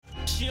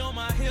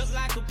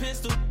All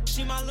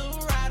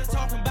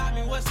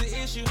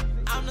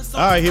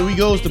right, here we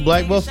go. It's the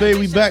Black Buffet.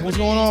 We back. What's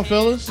going on,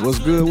 fellas? What's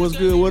good? What's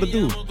good? What it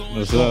do?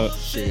 What's up?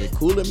 Shit,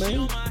 cool it, man.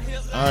 All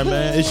right,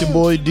 man. It's your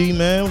boy D,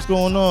 man. What's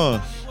going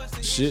on?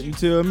 Shit, you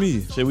tell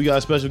me. Shit, we got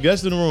a special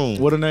guest in the room.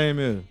 What the name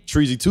is?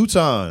 Treasy 2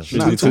 times.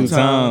 Not Two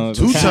times.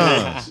 2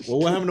 times. Well,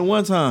 what happened to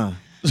one time?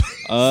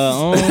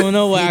 I don't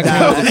know what I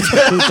got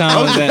 2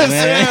 times at,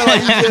 man.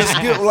 Like you just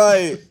skipped,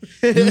 like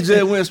you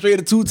just went straight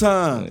to 2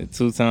 times.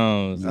 2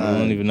 times. I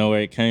don't even know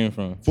where it came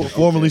from.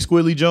 Formerly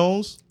Squidly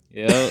Jones.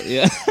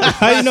 Yeah.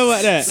 How you know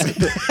about that?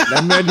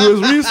 That man do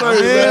his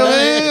research,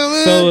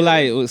 man. So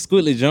like with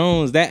Squidly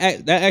Jones,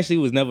 that actually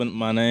was never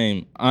my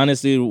name.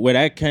 Honestly, where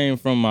that came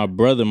from, my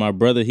brother,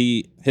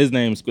 his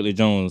name is Squidly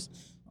Jones.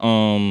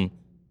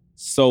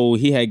 So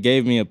he had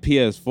gave me a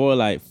PS4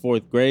 like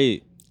 4th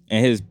grade,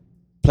 and his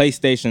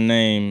PlayStation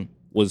name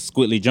was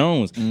Squidly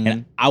Jones.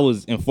 And I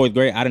was in 4th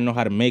grade. I didn't know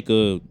how to make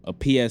a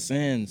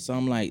PSN. So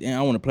I'm like, damn,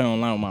 I want to play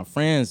online with my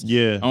friends.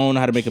 Yeah. I don't know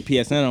how to make a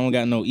PSN. I don't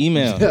got no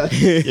email.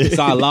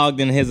 So I logged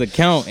in his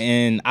account,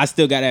 and I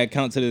still got that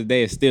account to this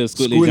day. It's still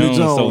Squidly Jones.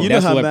 So You know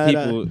that's how what mad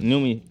people knew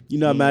me. You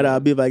know how mad I'll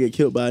be if I get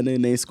killed by a nigga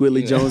named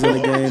Squidly Jones in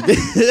the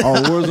game.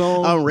 On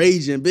Warzone? I'm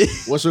raging,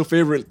 bitch. What's your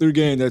favorite 3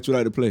 games that you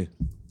like to play?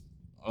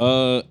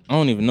 I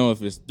don't even know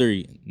if it's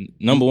 3.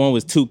 Number 1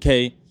 was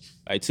 2K.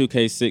 Like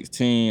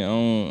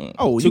 2K16.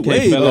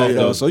 2K fell off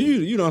though. So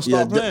you don't Yeah,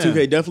 stop playing.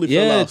 2K definitely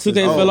fell Yeah, off.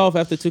 2K fell off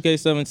after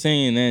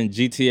 2K17, and then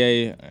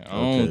GTA. I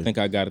don't think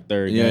I got a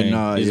 3rd Yeah, game.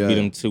 nah, Just yeah. beat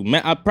them 2.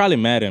 I probably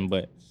Madden,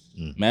 but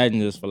Madden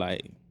just for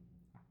like,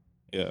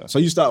 yeah. So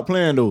you stopped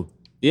playing though.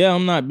 Yeah,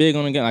 I'm not big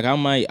on the game. Like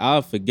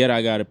I'll forget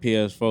I got a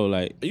PS4.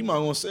 Like You might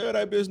want to sell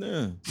that bitch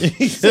then.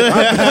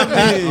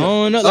 I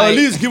don't know. Or Like, at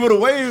least give it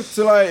away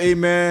to like, hey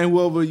man,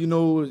 whoever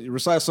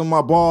recite some of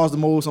my bars the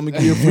most, I'm gonna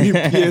give you a free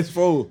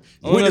PS4.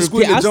 With the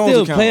Squidly I Jones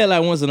still account. play it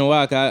like once in a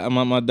while.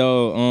 My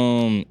dog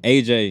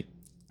AJ,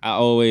 I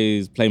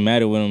always play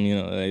Madden with him. You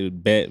know,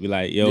 like bet be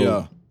like, yo,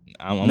 Yeah.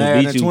 I'm gonna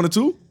Madden beat you.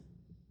 22?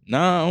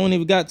 Nah, I don't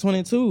even got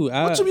 22.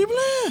 What you be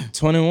playing?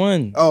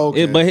 21. Oh,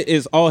 okay. But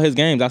it's all his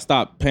games. I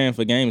stopped paying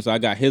for games, so I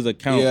got his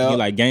account. Yeah. He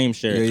like game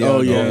share. Yeah,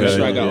 So yeah, I'm okay,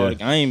 sure I got yeah. all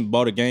the, I ain't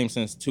bought a game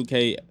since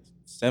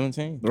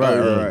 2K17.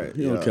 Right.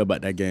 You don't Yeah. care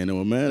about that game no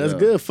more, man. That's Yeah.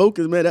 good.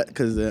 Focus, man.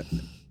 Because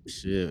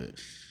shit,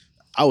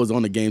 I was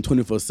on the game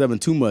 24/7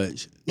 too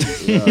much.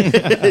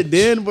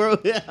 Then, bro,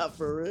 yeah,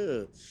 for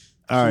real.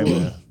 All right,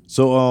 man.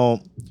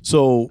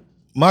 So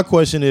my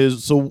question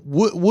is, so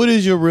what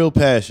is your real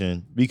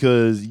passion?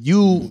 Because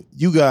you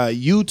got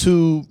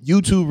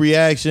YouTube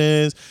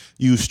reactions,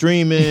 you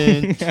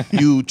streaming,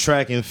 you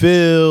track and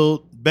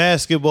field,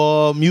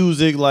 basketball,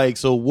 music. Like,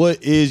 so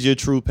what is your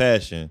true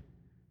passion?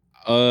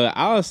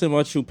 I would say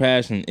my true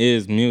passion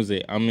is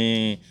music. I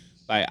mean,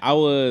 like a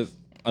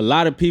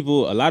lot of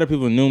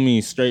people knew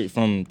me straight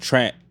from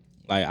track.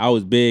 Like I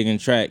was big in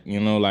track, you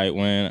know, like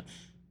when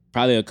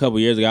probably a couple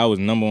years ago I was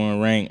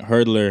 #1 ranked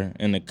hurdler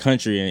in the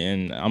country,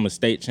 and I'm a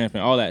state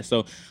champion, all that.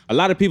 So a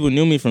lot of people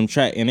knew me from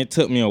track, and it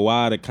took me a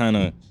while to kind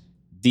of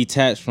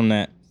detach from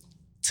that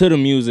to the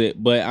music.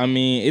 But I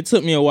mean, it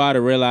took me a while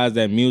to realize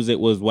that music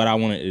was what I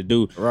wanted to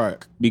do. Right.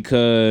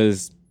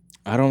 Because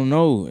I don't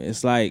know,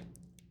 it's like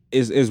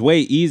it's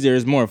way easier,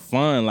 it's more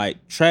fun.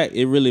 Like track,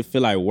 it really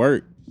feel like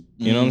work.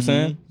 You know what I'm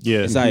saying? Yeah.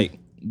 It's like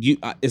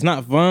it's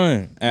not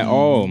fun at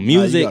all.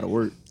 Music, you gotta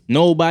work.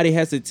 nobody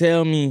has to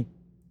tell me,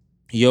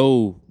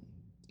 yo,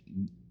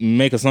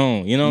 make a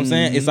song. You know what I'm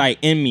saying? It's like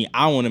in me,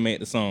 I want to make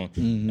the song,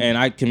 and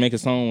I can make a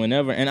song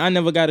whenever. And I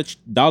never got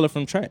 $1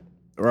 from track.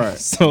 Right.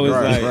 So it's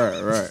right,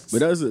 like, right. But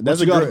That's that's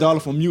you a got great,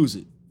 $1 from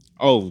music.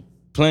 oh,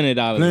 plenty of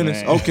dollars. Plenty.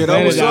 Man. Okay, that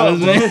Plenty was of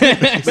dollars, up,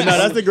 man. But no,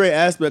 that's a great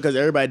aspect because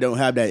everybody don't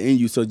have that in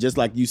you. So just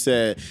like you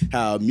said,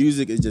 how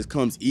music just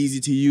comes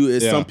easy to you.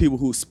 It's Yeah. some people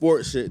who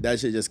sport shit, that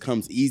shit just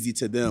comes easy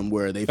to them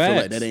where they feel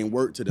like Facts. that ain't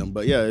work to them.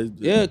 But yeah,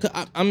 Yeah, 'cause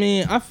I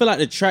mean, I feel like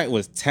the track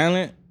was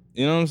talent.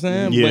 You know what I'm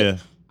saying? Yeah.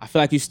 But I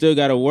feel like you still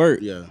gotta work.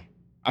 yeah,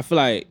 I feel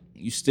like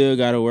you still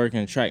gotta work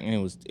in track, and it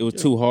was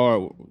too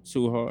hard.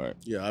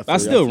 yeah. I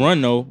still run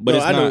though, but No,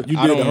 it's I know. not. You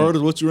I did the don't-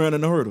 hurdles. What you ran in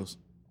the hurdles?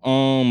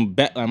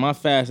 Back like my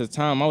fastest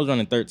time, I was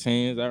running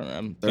 13s.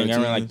 I think I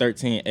ran like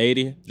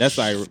 1380. That's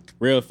like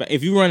real fast.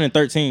 If you running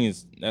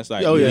 13s, that's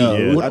like Oh, yeah.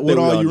 Yeah. I What think we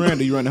all all- you ran?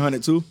 Did you run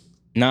 100 too?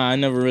 Nah, I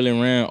never really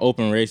ran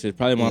open races.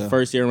 Probably my Yeah.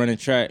 first year running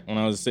track when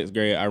I was in 6th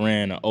grade, I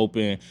ran an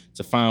open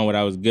to find what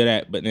I was good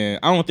at. But then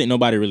I don't think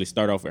nobody really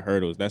start off with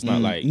hurdles. That's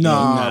not like you know,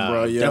 Nah,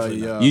 bro. Yeah,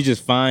 definitely yeah. you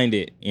just find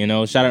it. You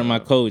know, shout out to my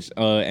coach,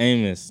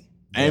 Amos.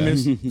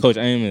 Amos? Coach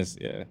Amos,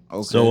 yeah.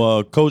 Okay.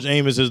 So Coach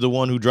Amos is the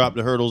one who dropped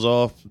the hurdles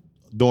off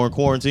during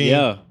quarantine.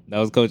 Yeah, that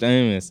was Coach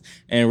Amos.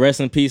 And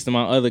rest in peace to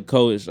my other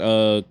coach,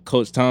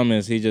 Coach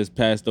Thomas. He just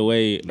passed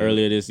away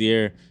earlier this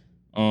year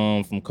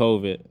from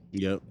COVID.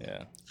 Yep.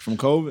 Yeah. From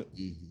COVID?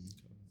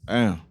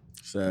 Damn.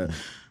 Sad.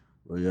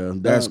 But yeah,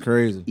 That's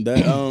crazy.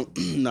 That no,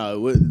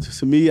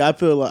 to me, I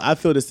feel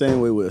the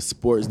same way with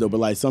sports though. But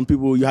like some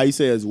people, how you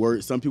say it's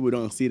work. Some people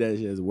don't see that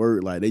as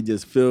work. Like they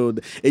just feel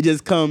it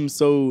just comes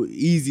so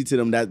easy to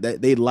them that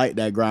they like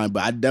that grind.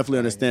 But I definitely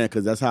understand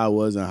because that's how I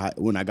was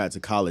when I got to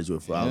college. I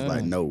was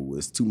like, no,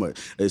 it's too much.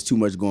 There's too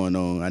much going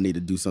on. I need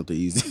to do something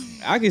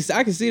easy. I can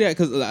see that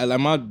because like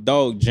my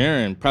dog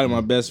Jaren, probably my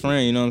best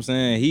friend. You know what I'm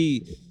saying?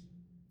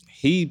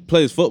 He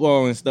plays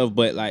football and stuff,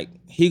 but like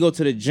he go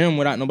to the gym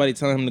without nobody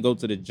telling him to go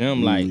to the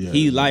gym. Like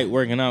he like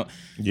working out.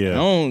 Yeah, I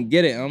don't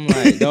get it. I'm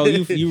like, dog,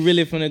 you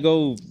really finna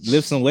go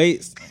lift some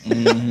weights?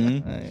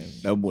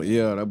 Mm-hmm. That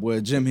boy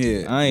Jim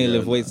Head. I ain't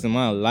lift weights in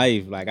my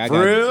life. Like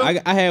real?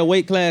 I had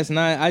weight class and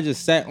I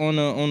just sat on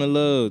the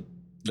little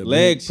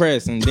leg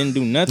press and didn't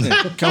do nothing.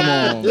 Come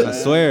on, I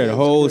swear, the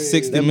whole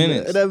 60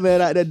 minutes. That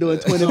man out there doing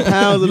 20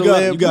 pounds.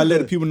 You gotta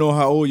let the people know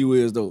how old you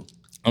is though.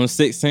 I'm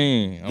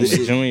 16. I'm a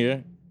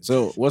junior.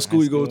 So what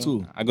school you go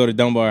to? I go to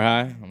Dunbar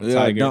High. I'm a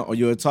Tiger.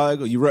 You're a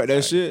Tiger. You rap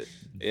that shit.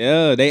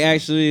 Yeah, they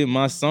actually,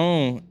 my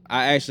song,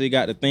 I actually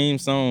got the theme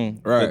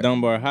song for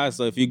Dunbar High.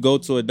 So if you go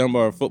to a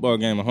Dunbar football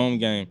game, a home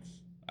game,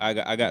 I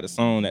got the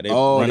song that they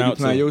run out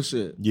to. Oh, your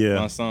shit. Yeah,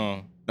 my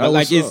song.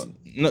 Like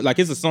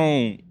it's a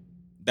song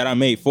that I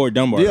made for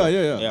Dunbar.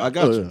 Yeah. I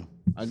got you.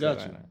 I got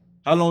you.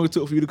 How long it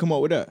took for you to come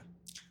up with that?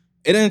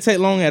 It didn't take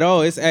long at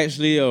all. It's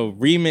actually a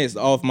remix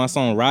off my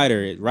song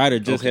Rider. Rider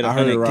just hit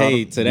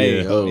 100K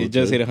today. Yeah. It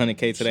just hit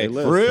 100K today.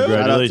 For real?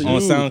 Congratulations.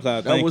 On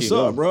SoundCloud. Thank what's you.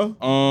 up, bro?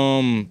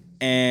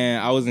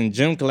 And I was in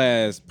gym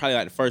class probably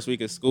like the first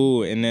week of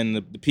school, and then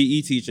the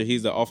PE teacher,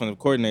 he's the offensive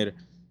coordinator.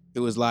 It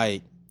was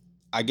like,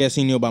 I guess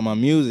he knew about my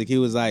music. He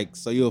was like,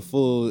 "So you're a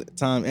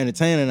full-time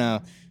entertainer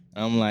now?"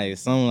 I'm like,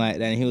 something like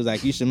that. And he was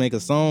like, "You should make a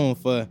song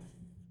for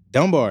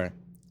Dunbar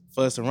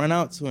for us to run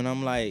out to." And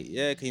I'm like,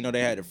 yeah, because, they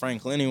had the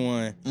Frank Lenny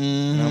one. Mm-hmm.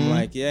 And I'm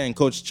like, yeah. And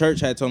Coach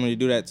Church had told me to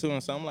do that too.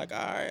 And so I'm like, all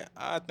right,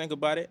 I'll think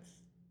about it.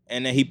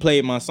 And then he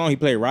played my song. He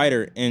played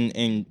Rider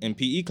in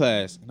PE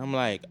class. And I'm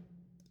like,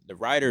 the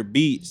Rider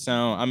beat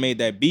sound, I made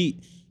that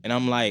beat. And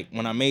I'm like,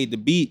 when I made the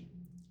beat,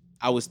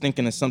 I was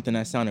thinking of something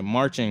that sounded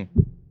marching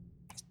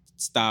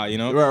style,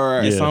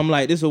 Right. And so I'm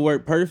like, this will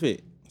work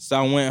perfect. So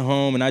I went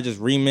home and I just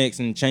remixed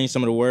and changed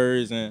some of the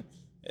words, and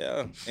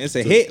yeah, it's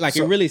a hit. Like,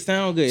 it really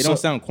sounds good. It don't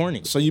sound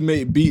corny. So you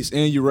make beats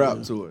and you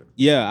rap to it.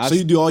 Yeah. So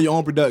you do all your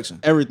own production.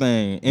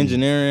 Everything,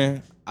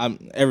 engineering,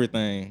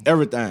 everything.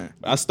 Everything.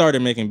 I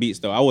started making beats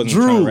though. I wasn't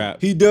trying Drew, to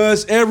rap. he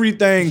does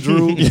everything,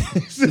 Drew. You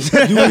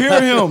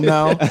hear him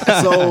now.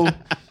 So,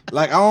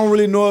 like, I don't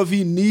really know if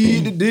he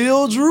need the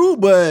deal, Drew,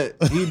 but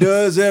he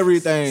does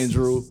everything,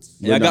 Drew.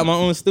 Yeah, I got my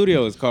own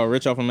studio. It's called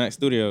Rich Off of Mac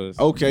Studios.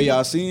 Okay,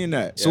 y'all seen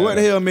that. So what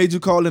the hell made you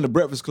call in the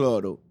Breakfast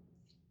Club,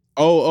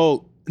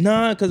 though?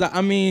 Nah, because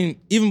I mean,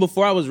 even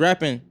before I was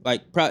rapping,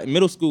 like probably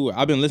middle school,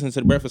 I've been listening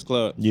to the Breakfast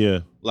Club. Yeah.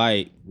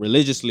 Like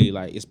religiously,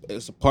 like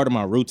it's a part of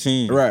my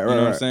routine. Right, You know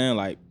what I'm saying?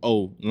 Like,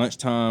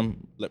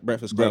 lunchtime,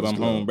 Breakfast Club, I'm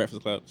home,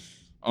 Breakfast Club.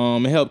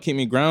 It helped keep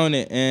me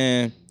grounded.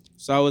 And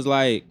so I was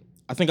like,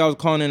 I think I was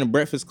calling in the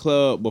Breakfast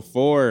Club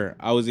before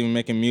I was even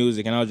making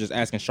music, and I was just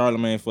asking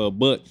Charlamagne for a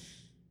book.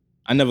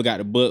 I never got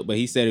the book, but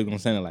he said he was gonna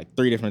send it like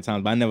 3 different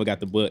times, but I never got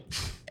the book.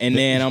 And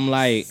then I'm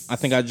like, I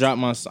think I dropped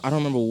I don't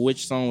remember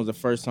which song was the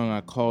first song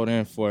I called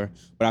in for,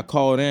 but I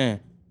called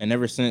in, and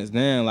ever since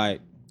then,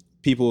 like,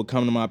 people would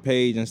come to my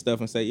page and stuff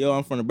and say, yo,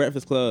 I'm from the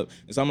Breakfast Club.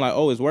 And so I'm like,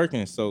 oh, it's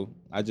working. So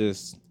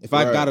if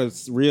I got a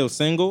real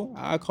single,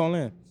 I call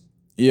in.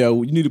 Yeah,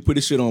 you need to put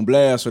this shit on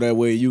blast so that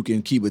way you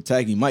can keep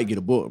attacking. You might get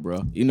a book,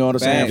 bro. You know what I'm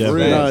saying? Facts, For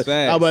real. facts,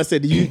 facts. I was about to say,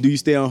 do you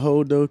stay on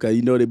hold though? Cause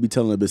they be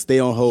telling them, but stay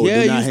on hold.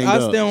 Yeah, do not hang I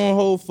up. stay on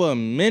hold for a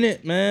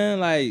minute, man.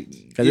 Like,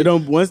 Cause they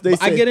don't. Once they,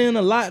 I get in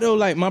a lot though.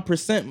 Like my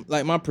percent.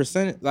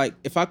 Like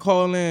if I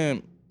call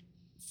in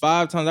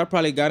 5 times, I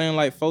probably got in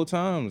like 4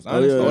 times.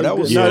 Honestly. Oh, that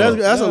was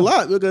that's a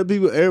lot because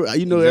people, every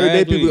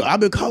day people. I've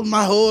been calling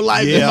my whole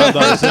life. Yeah, I was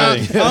about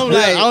to say. I'm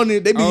like, I don't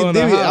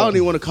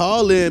even want to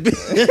call in.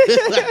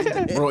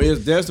 Bro,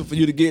 it's destined for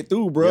you to get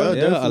through, bro.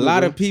 Yeah, a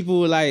lot of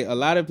people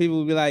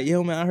be like,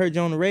 yo, man, I heard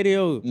you on the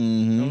radio.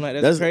 Mm-hmm. I'm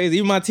like, that's crazy.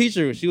 Even my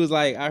teacher, she was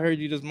like, I heard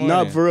you this morning.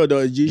 No, for real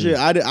though, G-Shit,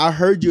 I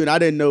heard you and I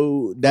didn't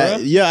know that.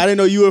 Bruh? Yeah, I didn't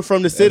know you were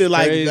from the city. That's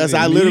Like, crazy. that's, Me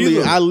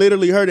I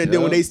literally heard it.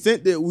 Then when Yeah. they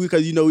sent it,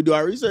 because we do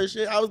our research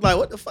shit, I was like,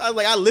 what the fuck? I was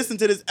like, I listened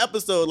to this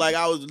episode, like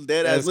I was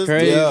dead ass That's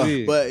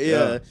listening. crazy.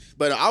 But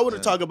but I want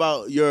to talk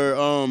about your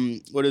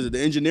the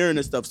engineering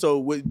and stuff. So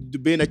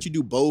with being that you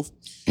do both,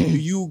 do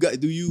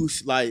you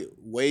like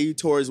weigh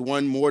towards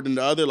one more than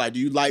the other? Like, do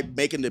you like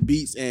making the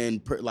beats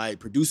and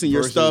producing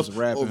your Versus stuff,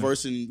 rapping. or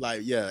versus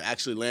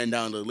actually laying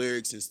down the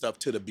lyrics and stuff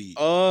to the beat?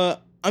 I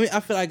mean, I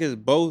feel like it's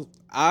both.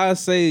 I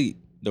say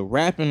the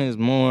rapping is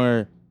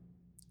more.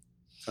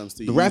 Comes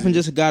to The rapping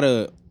just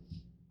gotta.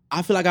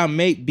 I feel like I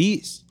make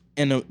beats,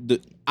 and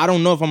I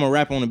don't know if I'm gonna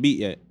rap on a beat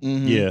yet.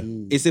 Mm-hmm. Yeah.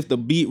 It's if the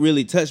beat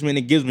really touched me and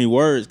it gives me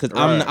words, because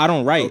I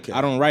don't write. Okay.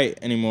 I don't write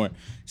anymore.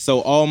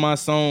 So all my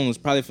songs,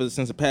 probably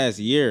since the past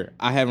year,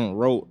 I haven't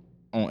wrote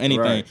on anything.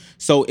 Right.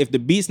 So if the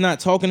beat's not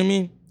talking to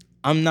me,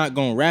 I'm not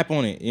gonna rap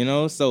on it, you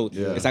know. So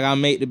it's like I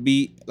make the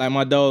beat. Like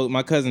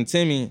my cousin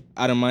Timmy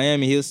out of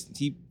Miami,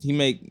 he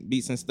make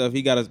beats and stuff.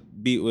 He got a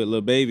beat with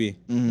Lil Baby.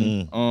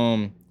 And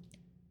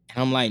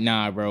I'm like,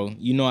 nah, bro.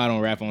 You know I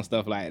don't rap on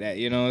stuff like that.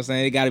 You know what I'm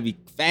saying? It gotta be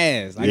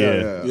fast. Like,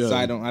 So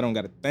I don't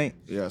gotta think.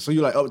 Yeah. So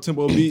you like up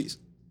tempo beats?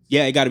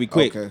 Yeah, it gotta be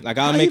quick. Okay. Like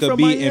I'll make a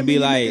beat and be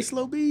like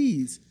slow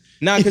beats.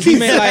 Nah, cause he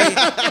made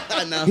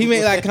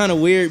like kind of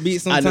weird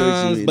beats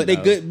sometimes, mean, but they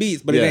good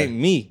beats, but it ain't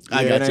me.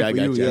 I got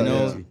you. You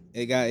know,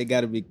 it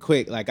got to be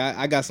quick. Like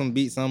I got some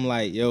beats. I'm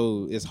like,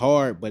 yo, it's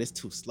hard, but it's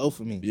too slow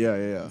for me.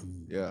 Yeah.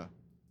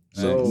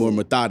 So more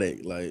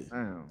methodic, like.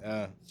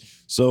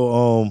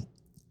 So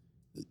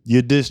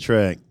your diss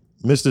track,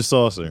 Mr.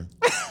 Saucer.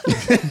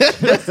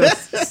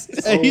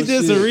 Hey, he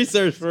did some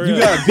research for real.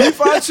 You got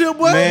beef out here,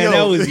 boy? Man,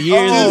 that was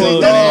years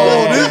ago.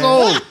 This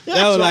old.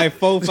 That was like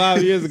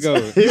 4-5 years ago.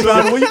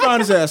 Where you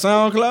found this at?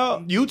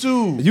 SoundCloud?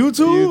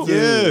 YouTube?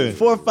 Yeah.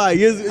 4 or 5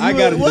 years ago. I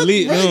gotta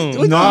delete them.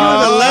 Then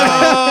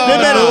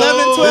at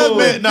 11, 12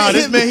 minutes. Nah,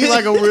 this man, he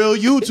like a real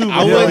YouTuber.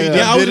 I He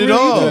done did it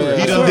all. YouTuber.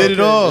 He done did it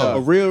all. A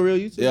real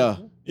YouTuber. Yeah.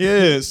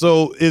 Yeah.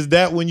 So is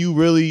that when you,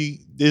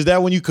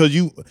 cause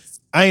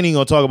I ain't even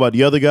gonna talk about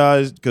the other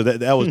guys because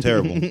that was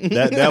terrible.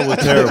 that was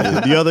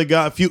terrible. The other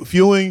guy,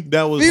 Fewing,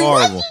 that was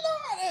horrible.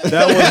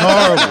 That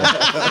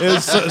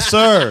was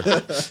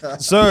horrible.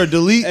 Sir,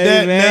 delete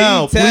that man,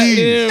 now, you tapped please.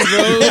 in,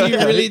 bro. You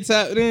really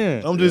tapped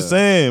in. I'm just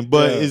saying,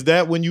 but is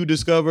that when you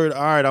discovered,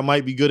 all right, I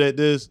might be good at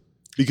this?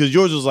 Because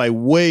yours was like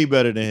way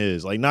better than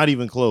his, like not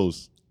even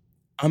close.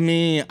 I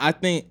mean, I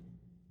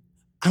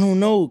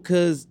don't know,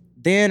 cause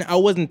then I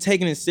wasn't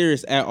taking it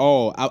serious at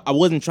all. I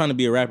wasn't trying to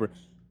be a rapper.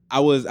 I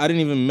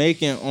didn't even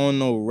make it on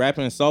no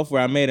rapping software.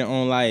 I made it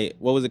on like,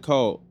 what was it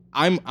called?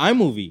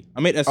 iMovie.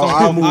 I made that song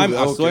called iMovie,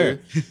 I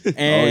swear.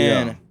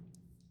 And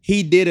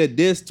he did a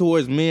diss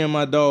towards me and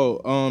my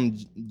dog,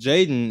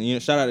 Jaden. You know,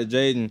 shout out to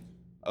Jaden.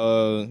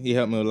 He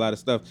helped me with a lot of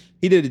stuff.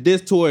 He did a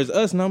diss towards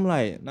us, and I'm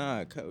like,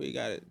 nah, we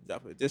gotta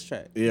drop a diss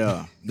track.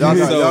 Yeah. Y'all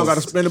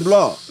gotta spin the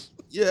block.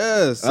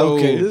 Yeah. So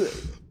Okay.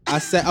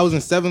 I was in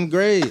 7th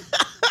grade.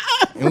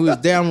 And we was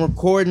there.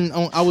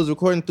 I was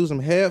recording through some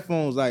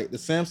headphones, like the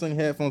Samsung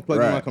headphones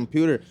plugged in my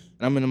computer,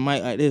 and I'm in the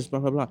mic like this, blah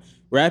blah blah,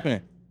 rapping,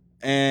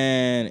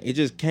 and it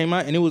just came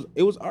out, and it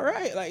was all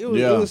right, like it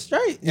was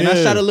straight. And I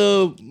shot a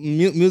little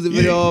music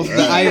video off the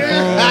iPhone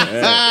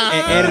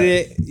and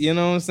edited it. You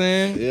know what I'm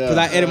saying? Because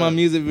I edit my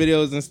music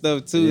videos and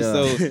stuff too.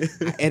 So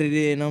I edited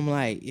it, and I'm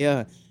like,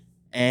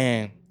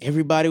 and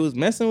everybody was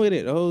messing with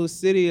it. The whole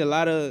city, a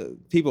lot of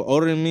people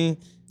older than me,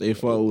 they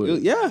fuck with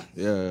it.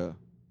 Yeah.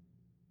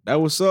 That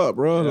what's up,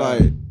 bro.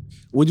 Like,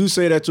 would you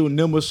say that your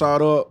number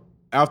shot up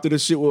after the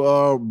shit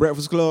with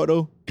Breakfast Club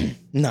though?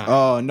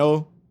 Nah.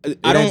 No.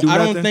 I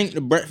don't think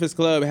the Breakfast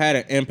Club had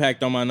an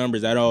impact on my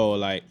numbers at all.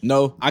 Like,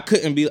 no, I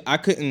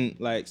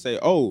couldn't like say,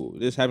 oh,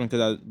 this happened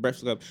because I was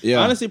Breakfast Club. Yeah.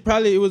 Honestly,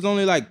 probably it was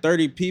only like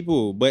 30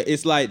 people, but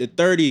it's like the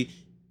 30.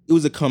 It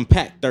was a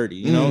compact 30,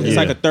 you know? It's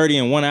like a 30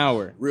 in 1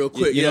 hour. Real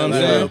quick. You know what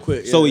I'm saying? Real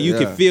quick. So you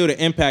can feel the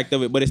impact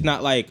of it, but it's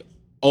not like,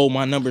 oh,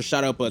 my number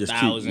shot up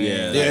 1,000.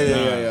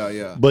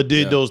 Yeah. But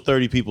did those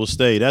 30 people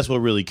stay? That's what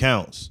really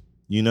counts,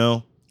 you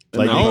know?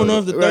 Like, I don't know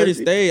if the 30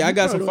 stayed. I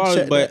got some followers,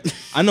 check but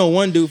I know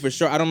one dude for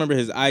sure. I don't remember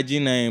his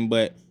IG name,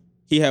 but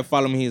he had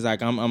followed me. He's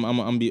like,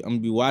 I'm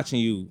be watching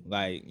you,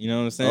 like, you know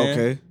what I'm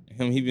saying?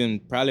 Okay. He been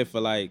probably for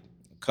like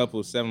a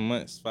couple 7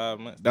 months, 5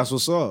 months. That's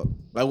what's up.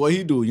 Like what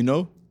he do, you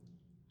know?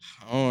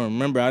 I don't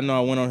remember. I know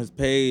I went on his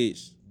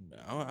page.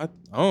 I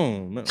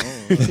don't remember.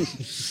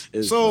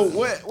 So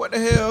what the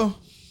hell?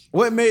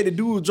 What made the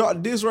dude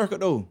drop this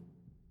record though?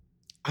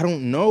 I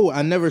don't know.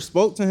 I never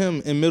spoke to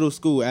him in middle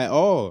school at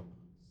all.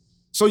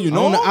 So you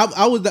know,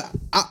 I was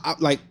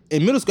like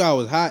in middle school I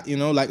was hot, you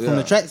know, like from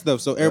the track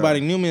stuff. So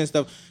everybody knew me and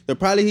stuff. So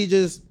probably he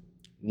just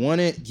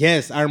wanted.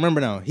 Yes, I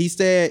remember now. He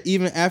said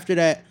even after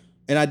that,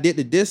 and I did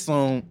the diss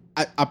song.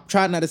 I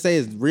tried not to say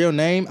his real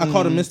name. I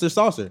called him Mr.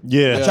 Saucer.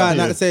 Yeah. I tried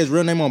not to say his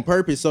real name on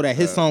purpose so that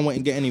his song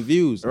wouldn't get any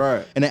views.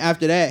 Right. And then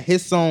after that,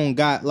 his song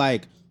got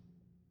like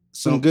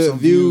some good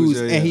views,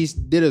 and he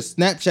did a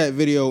Snapchat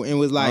video and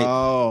was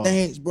like,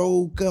 thanks,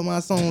 bro, cut my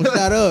song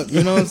shot up.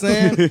 You know what I'm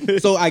saying?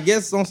 So I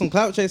guess on some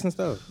clout chasing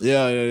stuff.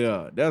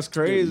 Yeah. That's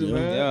crazy,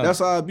 man. Yeah. That's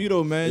how I be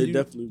though, man. It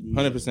definitely be.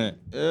 100%.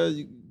 Yeah,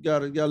 you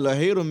got a little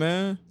hater,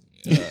 man.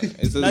 Yeah.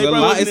 It's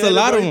a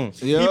lot of them.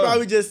 Yeah. He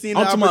probably just seen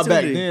the I'm talking about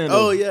opportunity. back then,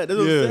 though. Oh yeah, that's what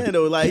I'm saying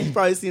though. Like he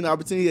probably seen the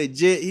opportunity at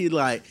Jet. He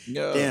like,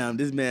 Yeah. damn,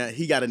 this man,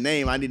 he got a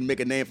name. I need to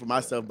make a name for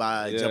myself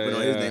by jumping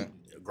on his name.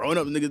 Growing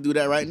up niggas do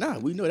that right now.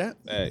 We know that.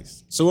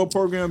 Thanks. So what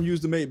program you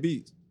use to make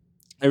beats?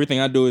 Everything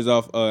I do is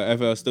off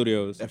FL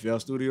Studios. FL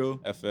Studio.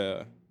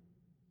 FL.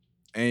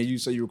 And you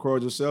say you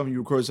record yourself and you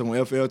record yourself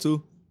on FL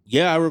too?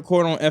 Yeah, I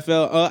record on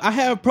FL. I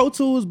have Pro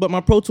Tools, but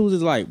my Pro Tools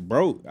is like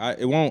broke.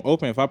 It won't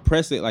open. If I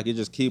press it, like it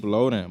just keep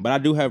loading. But I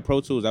do have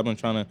Pro Tools. I've been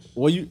trying to.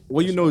 Well, you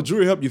know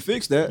Drew helped you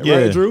fix that, Yeah.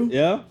 right, Drew?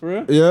 Yeah, for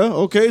real. Yeah,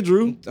 okay,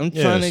 Drew. I'm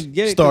trying to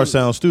get it. Star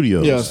Sound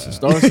Studios. Yes,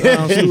 Star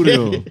Sound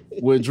Studio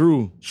with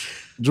Drew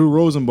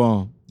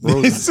Rosenbaum.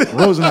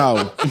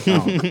 Rosenhauer.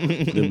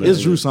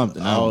 It's Drew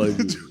something.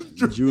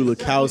 Drew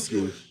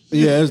Lukowski.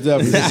 Yeah, it's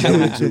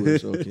definitely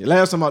Jewish. Okay.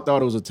 Last time I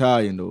thought it was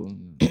Italian though.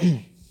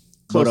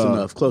 Close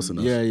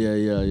enough.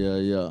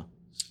 Yeah.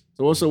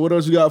 So what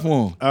else you got for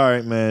him? All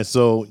right, man.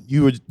 So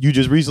you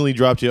just recently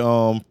dropped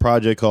your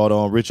project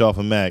called Rich Off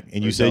a Mac,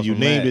 and you Rich said Off you a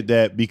named Mac. it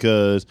that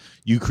because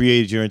you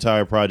created your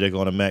entire project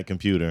on a Mac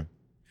computer.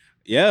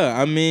 Yeah,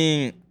 I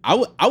mean,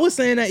 I was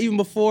saying that even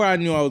before I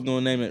knew I was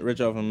gonna name it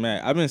Rich Off a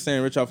Mac. I've been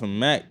saying Rich Off a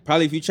Mac.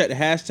 Probably if you check the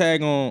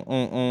hashtag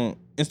on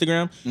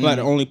Instagram, I'm like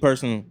the only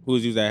person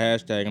who's used that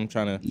hashtag. I'm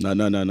trying to.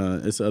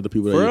 No. It's other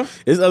people. For real?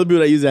 It's other people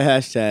that use the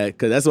hashtag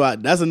because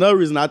that's another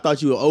reason I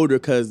thought you were older.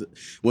 Because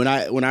when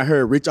I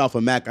heard Rich Off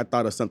a Mac, I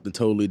thought of something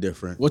totally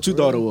different. What you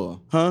thought it was?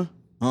 Huh?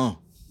 Huh?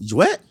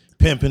 What?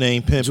 Pimping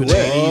ain't pimping ain't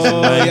easy,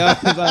 Oh, man. y'all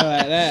was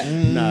like that.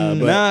 Nah,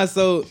 but Nah,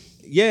 so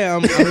yeah, I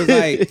was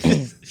like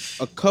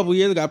a couple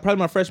years ago, probably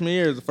my freshman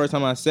year is the first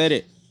time I said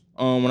it.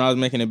 When I was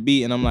making a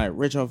beat, and I'm like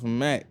Rich Off a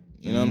Mac.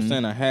 You know what I'm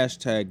saying? I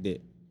hashtagged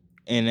it,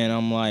 and then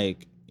I'm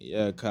like,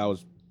 yeah, cause I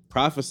was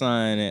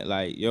prophesying it,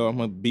 like, yo, I'm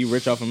gonna be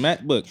rich off a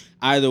MacBook.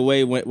 Either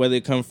way, whether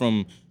it come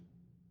from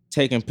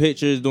taking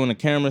pictures, doing the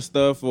camera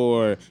stuff,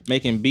 or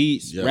making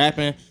beats,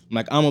 rapping, I'm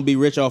like, I'm gonna be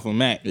rich off a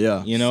Mac.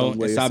 Yeah, you know. some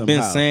way, So I've been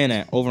somehow. saying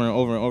that over and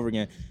over and over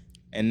again.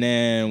 And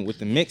then with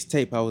the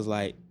mixtape, I was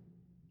like,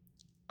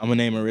 I'm gonna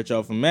name it Rich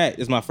Off a Mac.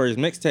 It's my first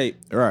mixtape.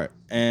 Right.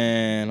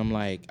 And I'm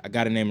like, I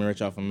gotta name it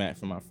Rich Off a Mac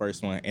for my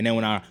first one. And then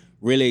when I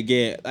really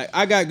get, like,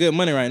 I got good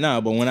money right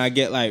now, but when I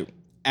get like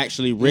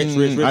actually rich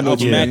I know off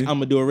what a you Mac, mean. I'm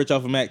gonna do a Rich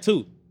Off a Mac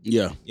too.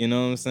 yeah. You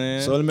know what I'm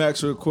saying? So let me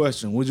ask you a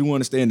question. Would you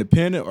want to stay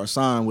independent or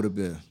sign with a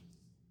bill?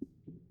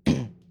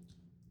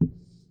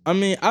 I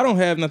mean, I don't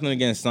have nothing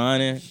against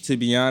signing, to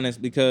be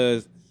honest,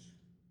 because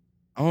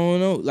I don't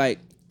know, like,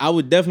 I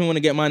would definitely want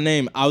to get my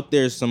name out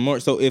there some more.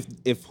 So if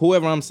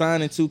whoever I'm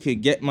signing to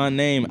could get my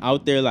name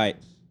out there, like,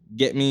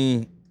 get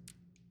me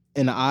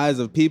in the eyes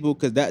of people,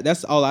 because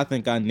that's all I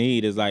think I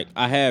need is, like,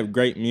 I have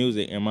great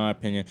music, in my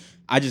opinion.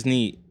 I just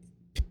need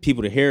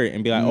people to hear it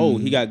and be like, oh,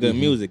 he got good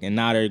music, and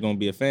now they're going to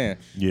be a fan.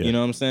 Yeah. You know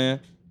what I'm saying?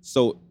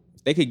 So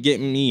if they could get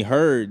me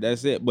heard,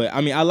 that's it. But,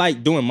 I mean, I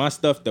like doing my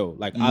stuff, though.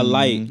 Like, I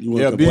like... You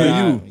want Yeah, to being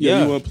complete- you.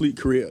 Yeah. You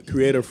want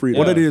creative freedom.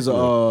 What it is,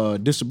 a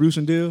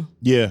distribution deal,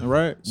 Yeah,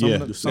 right? Yeah.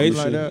 Something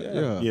like that.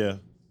 Yeah. yeah.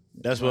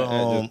 That's Like,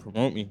 what just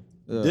promote me.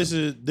 This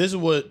is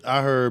what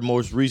I heard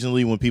most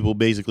recently when people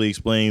basically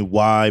explain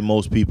why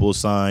most people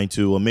sign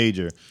to a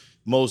major.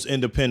 Most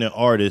independent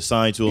artists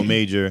sign to a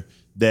major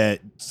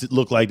that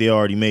look like they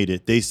already made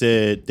it. They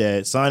said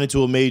that signing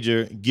to a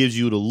major gives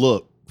you the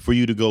look for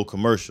you to go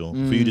commercial,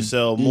 for you to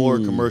sell more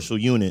commercial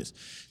units.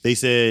 They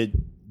said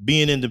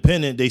being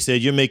independent, they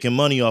said you're making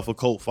money off a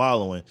cult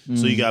following.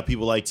 So you got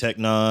people like Tech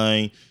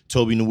Nine,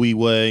 Toby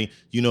Nwewe,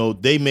 you know,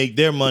 they make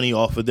their money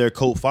off of their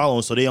cult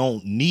following, so they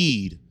don't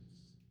need.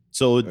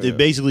 So it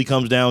basically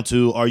comes down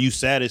to, are you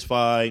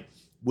satisfied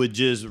with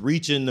just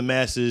reaching the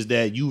masses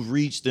that you've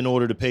reached in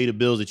order to pay the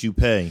bills that you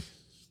pay?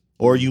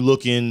 Or are you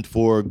looking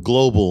for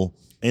global?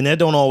 And that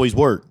don't always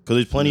work, because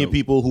there's plenty of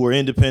people who are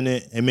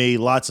independent and made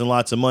lots and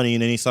lots of money,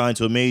 and then they sign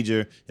to a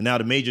major, and now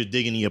the major's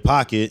digging in your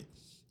pocket,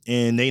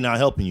 and they not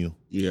helping you.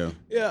 Yeah.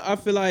 Yeah, I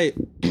feel like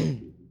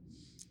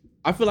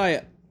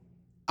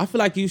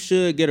you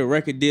should get a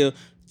record deal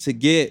to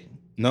get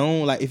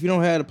known. Like, if you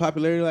don't have the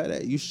popularity like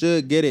that, you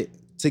should get it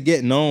to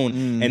get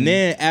known. And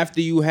then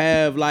after you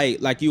have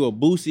like you a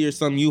Boosie or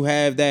something, you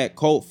have that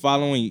cult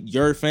following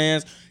your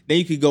fans, then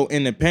you could go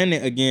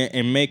independent again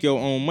and make your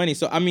own money.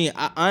 So I mean,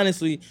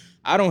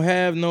 I don't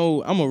have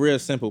I'm a real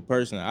simple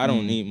person. I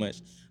don't need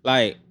much.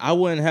 Like, I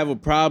wouldn't have a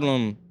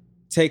problem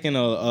taking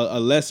a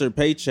lesser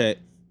paycheck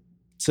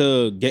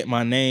to get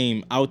my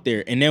name out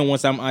there. And then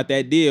once I'm out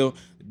that deal,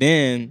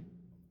 then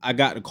I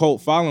got the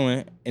cult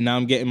following, and now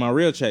I'm getting my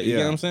real check. You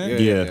get what I'm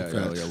saying? Yeah.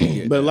 We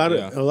get But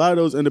that. a lot of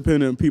those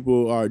independent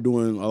people are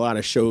doing a lot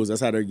of shows. That's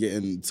how they're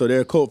getting. So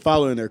they're cult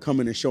following. They're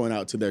coming and showing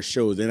out to their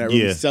shows. They're not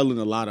really Yeah. selling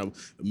a lot of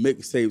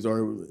mixtapes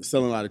or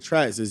selling a lot of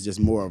tracks. It's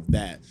just more of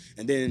that.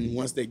 And then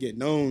once they get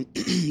known,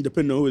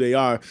 depending on who they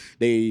are,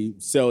 they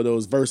sell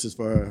those verses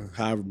for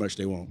however much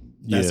they want.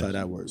 That's Yeah. how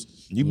that works.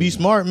 You be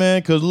smart, man,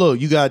 because look,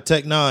 you got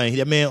Tech Nine.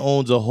 That man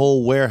owns a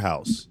whole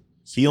warehouse.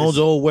 He owns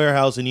a whole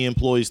warehouse, and he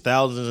employs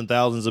thousands and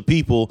thousands of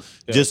people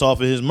just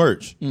off of his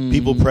merch.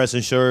 People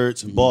pressing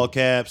shirts, ball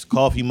caps,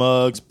 coffee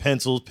mugs,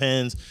 pencils,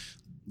 pens.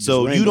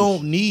 So you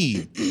don't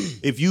need,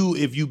 if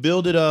you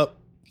build it up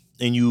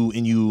and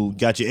you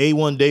got your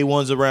A1 day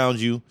ones around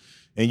you,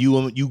 and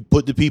you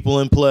put the people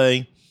in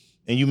play,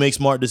 and you make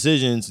smart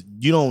decisions,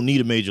 you don't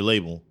need a major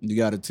label. You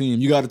got a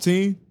team. You got a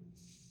team?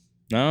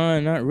 No,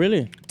 not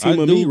really. Team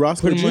I of do me,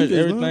 Roscoe pretty much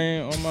Jenkins,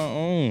 everything on my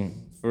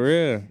own, for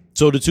real.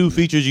 So the two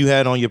features you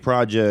had on your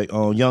project,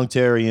 Young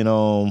Terry and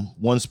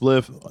One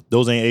Spliff,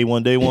 those ain't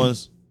A1 day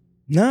ones.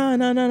 Nah.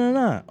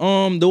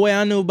 The way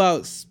I knew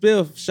about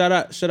Spiff, shout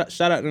out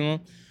to them.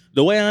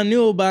 The way I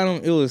knew about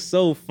him, it was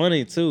so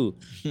funny too.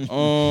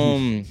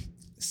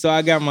 So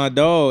I got my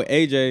dog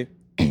AJ.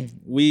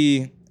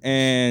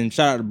 And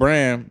shout out to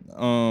Bram.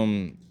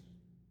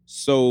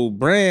 So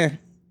Bram,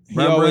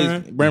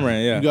 Bram, Bram,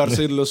 yeah. You got to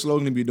say the little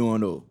slogan you be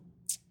doing though.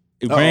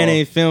 Brand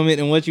ain't film it,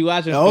 and what you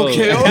watching for?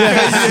 Okay.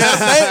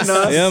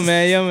 Yeah, Yeah,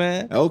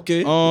 man.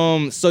 Okay.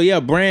 So yeah,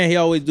 Brand, he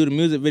always do the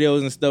music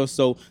videos and stuff.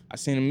 So I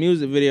seen a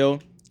music video,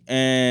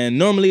 and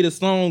normally the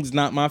song's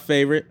not my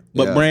favorite,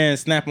 but Yeah. Brand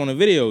snap on the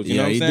videos. You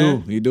know what I'm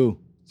saying? He do.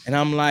 And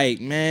I'm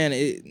like, man,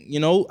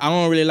 I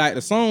don't really like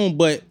the song,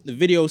 but the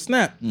video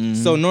snap.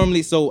 So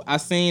normally, I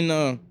seen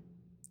the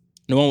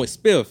one with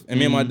Spiff, and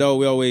me and my dog,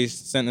 we always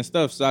sending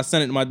stuff. So I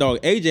sent it to my dog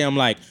AJ. I'm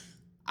like,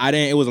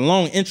 it was a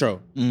long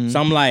intro. So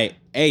I'm like,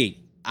 hey,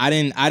 I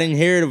didn't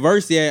hear the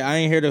verse yet. I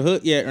ain't hear the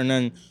hook yet or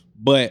nothing.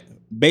 But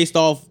based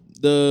off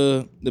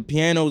the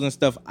pianos and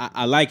stuff,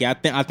 I like it. I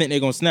think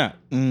they're gonna snap.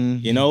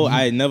 You know,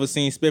 I had never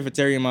seen Spiff or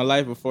Terry in my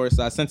life before,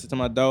 so I sent it to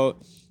my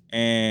dog,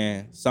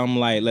 and so I'm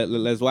like,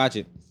 let's watch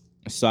it.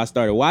 So I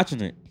started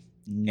watching it,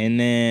 and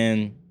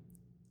then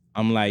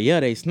I'm like, yeah,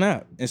 they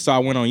snap. And so I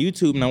went on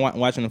YouTube and I'm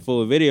watching the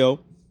full video.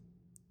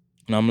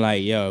 And I'm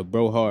like, yo,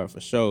 bro hard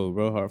for sure.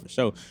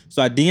 So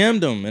I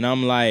DM'd him and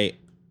I'm like,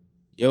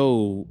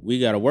 yo, we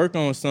gotta work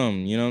on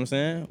something, you know what I'm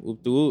saying?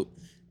 Whoop de whoop.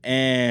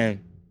 And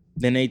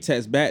then they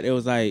text back, it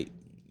was like,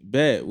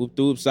 bet, whoop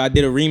de whoop. So I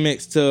did a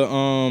remix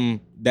to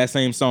that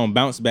same song,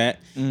 Bounce Back.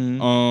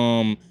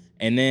 And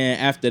then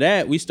after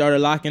that, we started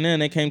locking in.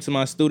 They came to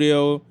my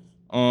studio,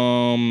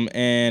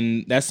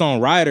 and that song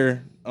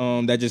Rider,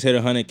 that just hit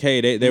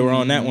 100K. They were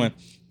on that one.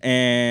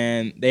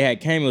 And they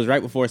had came, it was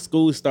right before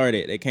school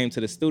started. They came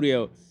to the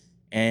studio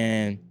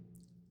and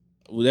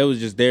they was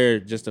just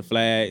there just to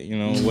flag,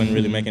 wasn't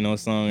really making no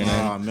song.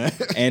 Man.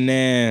 And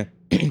then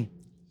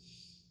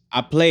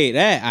I played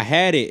that. I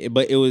had it,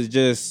 but it was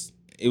just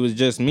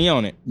me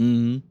on it.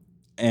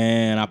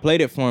 And I played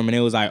it for him and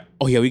it was like,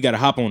 oh yeah, we gotta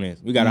hop on this.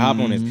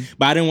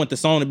 But I didn't want the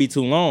song to be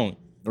too long.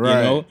 Right.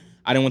 You know?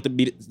 I didn't want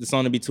the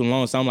song to be too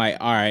long. So I'm like,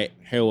 all right,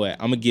 here what?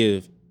 I'm gonna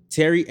give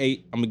Terry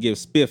 8, I'm gonna give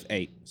Spiff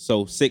 8.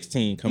 So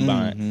 16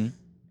 combined.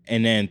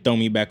 And then throw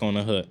me back on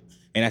the hook.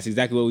 And that's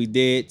exactly what we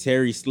did.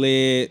 Terry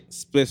slid,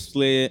 Spiff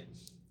slid.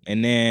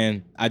 And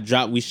then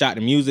we shot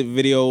the music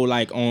video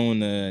like on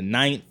the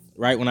 9th,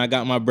 right when I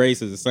got my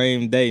braces, the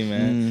same day,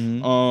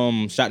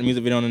 man. Shot the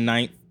music video on the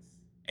 9th.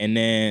 And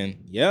then,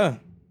 yeah,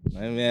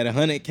 I'm at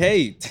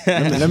 100K.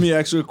 Let me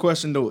ask you a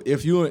question though.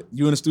 If you in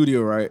the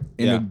studio, right,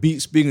 and Yeah. the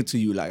beat speaking to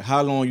you, like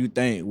how long you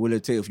think will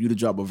it take for you to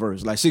drop a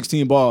verse? Like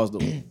 16 bars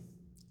though.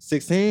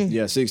 16?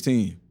 Yeah,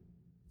 16.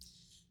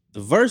 The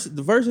verse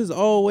is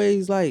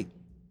always like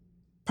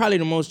probably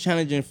the most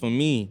challenging for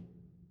me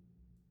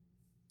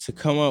to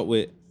come up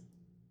with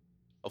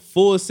a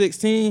full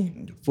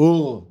 16.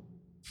 Full.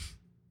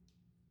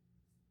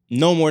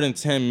 No more than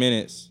 10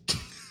 minutes.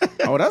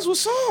 Oh, that's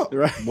what's up.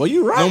 Right. Well,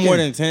 you right. No more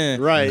than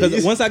 10. Right.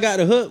 Because once I got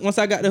the hook,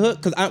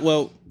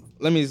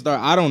 let me start.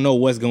 I don't know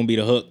what's gonna be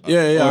the hook.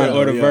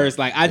 Or the verse.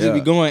 Like I just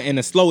be going, and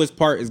the slowest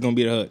part is gonna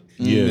be the hook.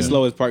 Yeah. The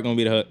slowest part gonna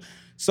be the hook.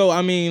 So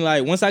I mean,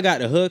 like once I got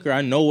the hook or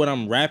I know what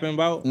I'm rapping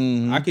about,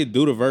 I could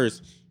do the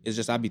verse. It's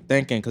just I be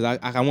thinking because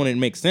I want it to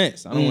make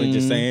sense. I don't want to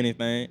just say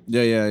anything.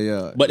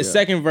 Yeah. But the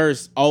second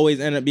verse always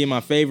ended up being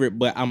my favorite,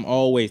 but I'm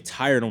always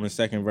tired on the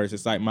second verse.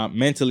 It's like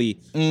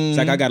it's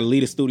like I gotta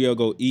leave the studio,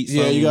 go eat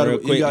something real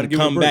quick, and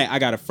come back. I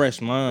got a fresh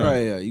mind.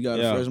 Right, yeah, you got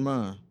a fresh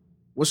mind.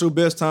 What's your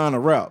best time to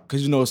rap?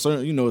 Because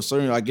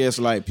certain, I guess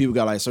like people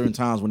got like certain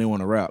times when they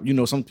want to rap.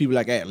 Some people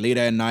like at late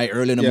at night,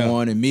 early in the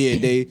morning,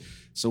 midday.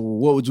 So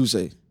what would you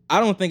say? I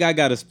don't think I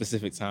got a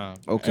specific time.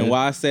 Okay. And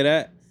why I say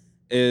that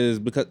is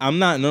because I'm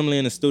not normally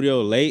in the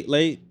studio late.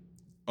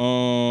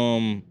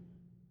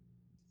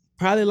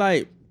 Probably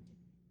like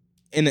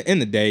in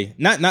the day,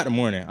 not the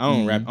morning. I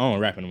don't rap. I don't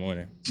rap in the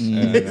morning.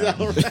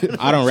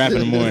 I don't rap in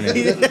the morning.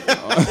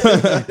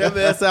 That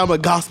man said I'm a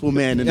gospel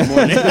man in the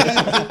morning.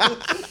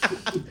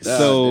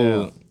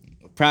 So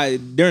probably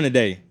during the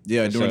day.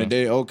 Yeah, for during the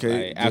day.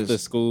 Okay. Like after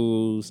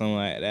school, something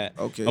like that.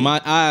 Okay. But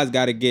my eyes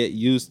got to get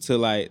used to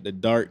like the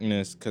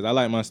darkness because I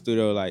like my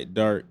studio like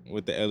dark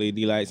with the LED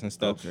lights and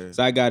stuff. Okay.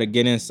 So I got to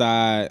get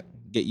inside,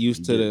 get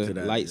used to the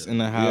that, lights in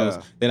the house.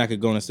 Yeah. Then I could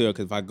go in the studio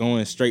because if I go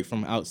in straight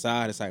from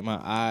outside, it's like my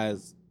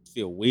eyes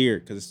feel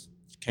weird because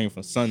it came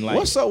from sunlight.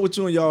 What's up with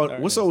you and y'all?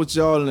 What's up with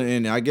y'all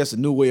and I guess a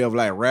new way of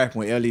like rapping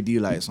with LED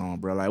lights on,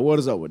 bro? Like, what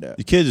is up with that?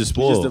 The kids are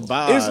spoiled. Just a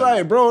vibe. It's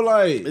like, bro,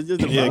 like It's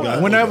just a Yeah, vibe.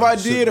 God. whenever I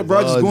did it, bro,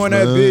 I just Vibes, go in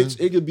that man. bitch.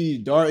 It could be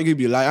dark, it could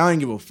be light. I ain't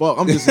give a fuck.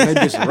 I'm just in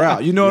that bitch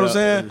rap. You know what I'm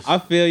saying? I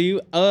feel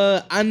you.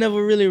 I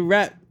never really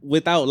rapped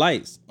without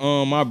lights.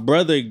 My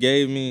brother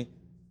gave me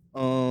he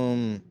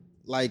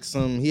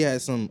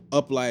had some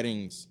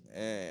uplightings.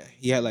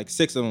 He had like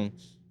 6 of them.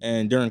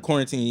 And during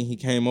quarantine, he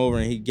came over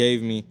and he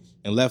gave me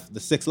and left the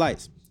 6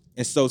 lights.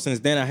 And so since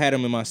then I had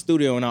them in my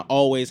studio and I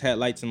always had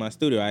lights in my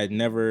studio. I had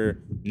never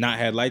not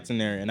had lights in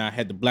there, and I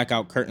had the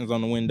blackout curtains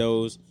on the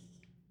windows.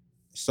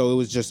 So it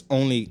was just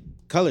only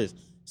colors.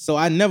 So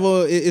I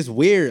never, it's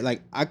weird.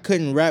 Like I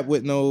couldn't rap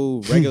with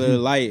no regular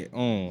light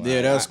on.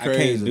 Yeah, that's I can't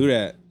crazy. do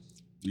that.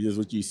 Just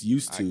what you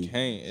used to. I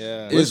can't,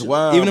 yeah. It's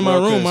wild, Even in my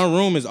bro, room, 'cause- my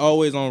room is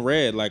always on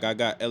red. Like I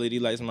got LED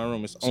lights in my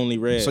room. It's only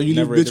red. So you leave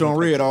Never a bitch different on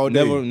red color. all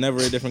day? Never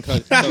a different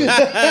color.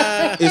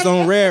 It's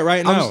on red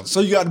right now. So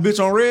you got the bitch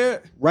on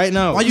red? Right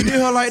now. Why you did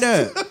her like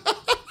that?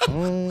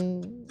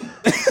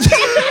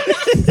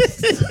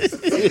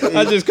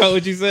 I just caught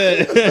what you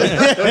said.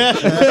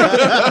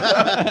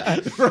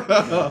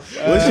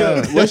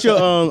 What's your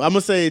I'm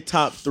gonna say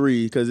top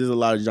 3 because there's a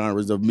lot of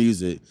genres of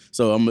music.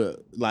 So I'm gonna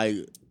like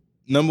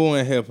Number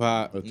 1, hip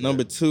hop. Okay.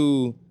 Number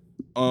 2,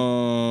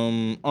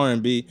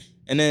 R&B,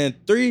 and then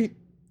 3,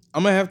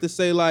 I'm gonna have to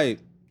say like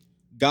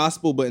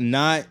gospel, but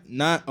not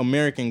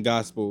American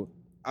gospel.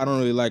 I don't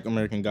really like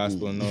American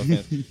gospel. No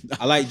offense.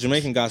 I like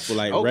Jamaican gospel,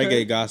 like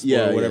reggae gospel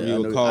or whatever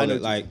you would call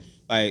it. Like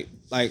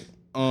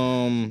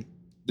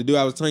the dude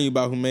I was telling you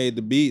about who made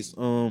the beats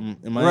in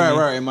Miami.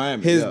 Right, in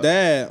Miami. His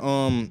dad,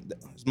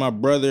 it's my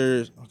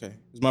brother's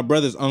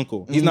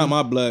uncle. He's not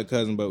my blood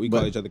cousin, but we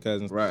call each other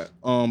cousins. Right.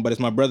 But it's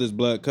my brother's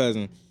blood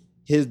cousin.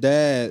 His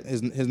dad,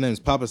 his name's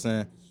Papa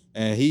San,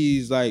 and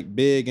he's like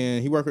big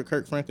and he worked with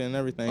Kirk Franklin and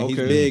everything. He's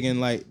big in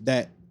like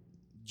that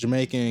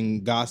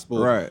Jamaican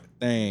gospel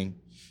thing.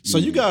 So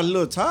you got a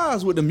little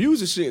ties with the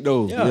music shit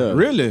though. Yeah.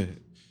 Really?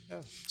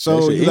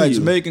 So you like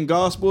Jamaican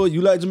gospel? You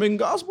like Jamaican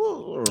gospel?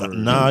 Or?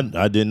 Nah,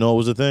 I didn't know it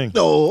was a thing.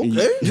 No,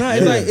 okay. No,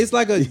 it's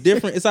like a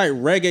different. It's like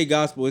reggae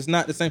gospel. It's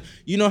not the same.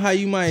 You know how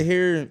you might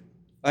hear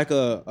like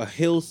a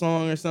hill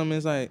song or something.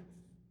 It's like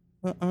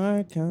You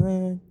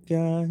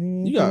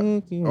you got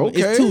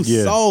It's too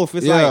Yeah. soft.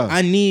 It's Yeah. like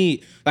I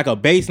need like a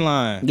bass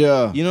line.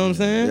 Yeah. You know what I'm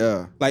saying?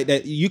 Yeah. Like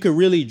that you could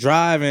really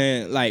drive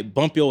and like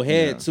bump your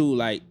head to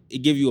like it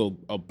give you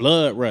a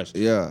blood rush.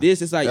 Yeah.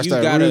 This is like That's you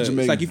that gotta real it's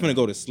Jamaican. like you finna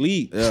go to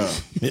sleep. Yeah.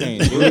 You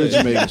can't do Real it.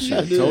 Jamaican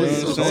shit. You know what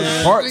I'm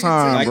saying? Part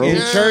time, Like bro.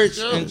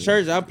 in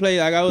church, I play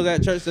like I was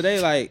at church today.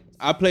 Like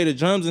I play the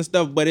drums and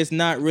stuff, but it's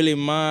not really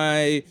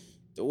my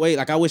way.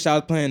 Like I wish I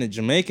was playing the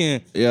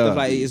Jamaican stuff.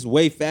 Like it's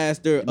way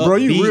faster. Bro,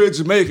 you upbeat. real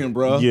Jamaican,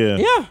 bro. Yeah.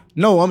 Yeah,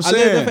 No, I'm I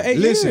lived saying, there for 8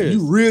 listen, years.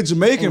 you real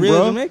Jamaican, I'm real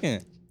bro.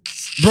 Jamaican.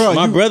 Bro,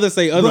 My brother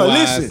say bro,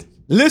 otherwise.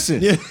 listen,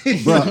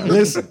 bro,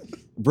 listen,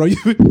 bro,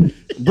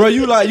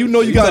 you like, you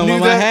know, you got talking niggas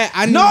about my that. hat?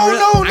 I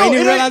didn't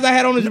even realize I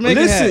had on a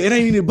Jamaican Listen, hat. it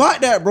ain't even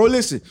about that, bro.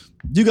 Listen,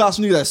 you got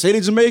some niggas that say they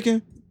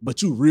Jamaican,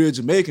 but you real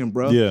Jamaican,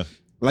 bro. Yeah.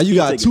 Like you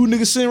got 2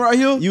 niggas sitting right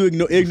here. you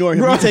ignore him.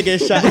 Bro. He taking a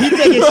shot. He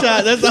taking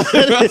shots. That's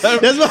all.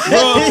 That's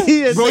what.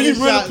 He is Bro, you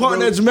taking really shots, pump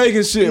bro. that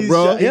Jamaican shit, He's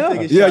bro. shot- he's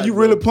taking Yeah, shots, you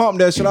bro. really pump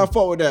that shit. I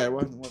fuck with that.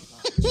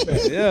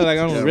 Yeah, like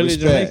I'm really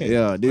Respect. Jamaican.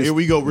 Yeah, this, Here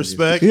we go.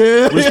 Respect.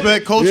 Yeah.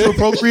 Respect cultural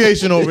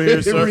appropriation over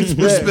here, sir.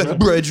 Respect.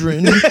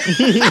 brethren.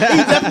 He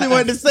definitely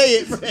wanted to say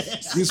it.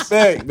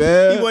 respect,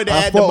 man. He wanted to I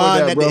add the fuck with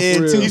mind that, at bro, the for end,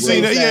 real, too. bro. You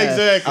seen that? Yeah,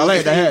 exactly. I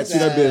like the hat. See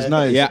that bitch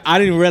nice. Yeah, I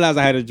didn't realize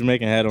I had a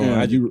Jamaican hat on. Yeah,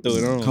 I just you threw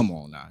it on. Come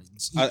on now.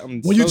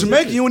 I'm When you so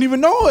Jamaican, you don't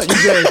even know it. You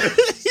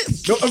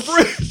just no, for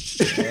real.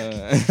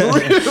 For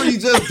real, you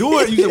just do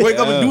it. You just wake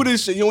up and do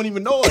this shit. You don't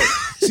even know it.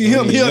 See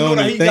him, You he'll don't know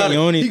that even he think- got you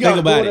don't even he gotta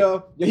think about go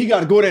there. Yeah, he got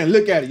to go there and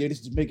look at it. Yeah, this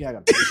is Jamaican. I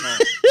got to put this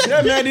on.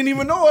 That man didn't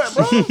even know it,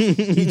 bro.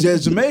 He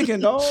just Jamaican,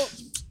 dog.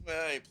 Man,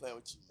 I ain't playing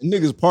with you.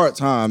 Niggas part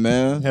time,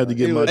 man. Had to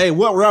get my. Hey,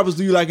 what rappers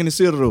do you like in the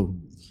city though?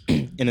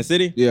 In the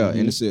city? Yeah,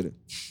 in the city.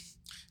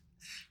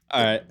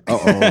 All right.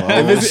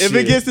 If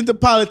it gets into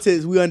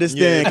politics, we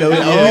understand. Yeah.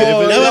 That's what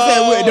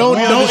I said. Don't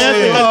answer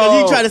understand.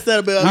 because he tried to set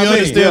up a. We I mean,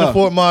 understand yeah. the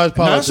Fort Myers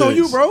politics. That's on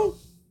you, bro.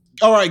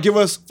 All right, give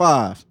us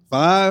 5.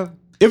 5?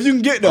 If you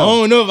can get I them.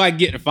 don't know if I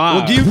get to 5.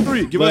 Well, give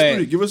 3. Give us But-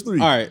 3. Give us 3.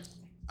 All right.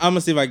 I'm going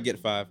to see if I can get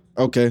 5.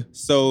 Okay.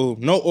 So,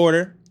 no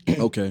order,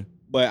 Okay.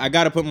 but I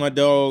got to put my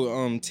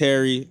dog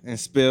Terry and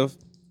Spiff.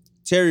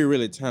 Terry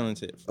really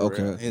talented. For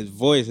Okay. real. His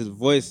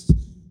voice,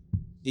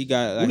 he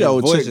got like We gotta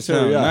his voice check just Terry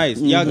sound out. nice.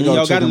 We Y'all gotta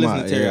got check to him listen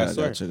out. to Terry, Yeah, I gotta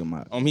swear. check him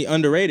out. He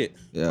underrated.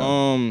 Yeah.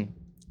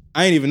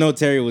 I didn't even know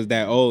Terry was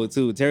that old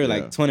too. Terry Yeah.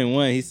 like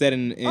 21. He said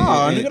in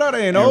nigga, that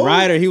ain't in old.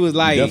 Ryder, he was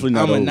like, Definitely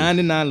not I'm a old.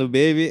 99 little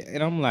baby.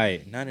 And I'm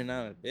like, 99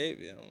 little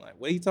baby? I'm like,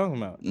 what are you talking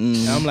about? And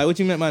I'm like, what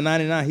you meant by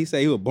 99? He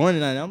said he was born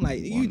in 99. I'm like,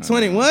 you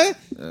 21?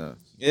 Yeah.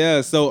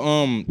 Yeah, so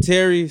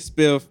Terry,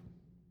 Spiff,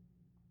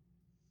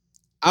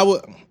 I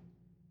was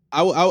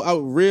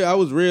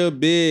real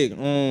big.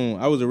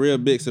 I was a real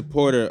big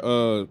supporter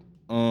of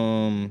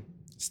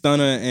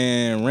Stunner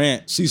and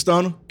Rant. See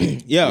Stunner?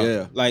 Yeah.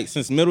 Yeah. Like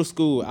since middle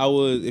school,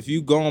 if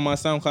you go on my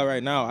SoundCloud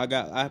right now,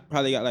 I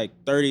probably got like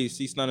 30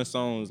 C Stunner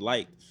songs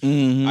liked.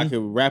 Mm-hmm. I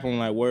could rap them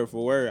like word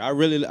for word. I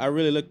really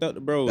looked up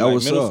to bro. That Like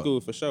was middle up. school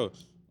for sure.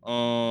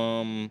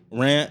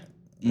 Rant.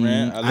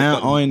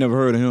 I ain't never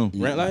heard of him.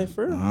 Rant Life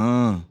for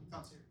real.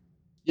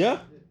 Yeah.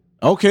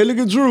 Okay, look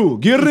at Drew.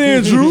 Get it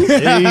in, Drew.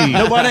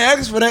 Nobody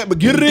asked for that, but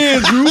get it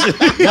in, Drew.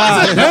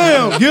 God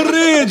damn, get it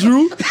in,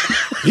 Drew.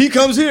 He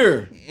comes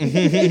here.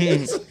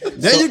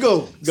 There you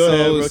go.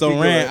 So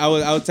Rant, I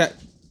was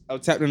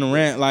tapped in the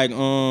Rant like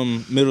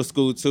middle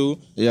school too.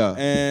 Yeah.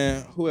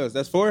 And who else?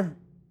 That's 4?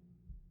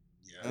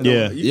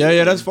 Yeah.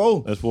 Yeah, that's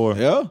 4. That's 4.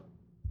 Yeah.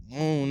 I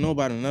don't know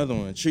about another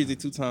one. Treasy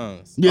 2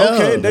 times. Yeah,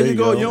 Okay, there you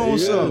go. go. You own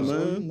Yeah, something,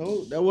 man.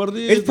 No, that's what it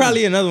is. It's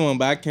probably another one,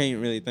 but I can't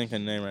really think of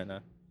the name right now.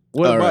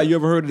 What All about right. you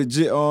ever heard of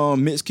the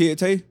Mixed Kid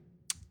Tay?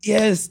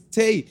 Yes,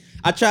 Tay.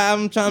 I'm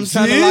trying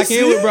to lock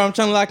in with bro. I'm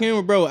trying to lock in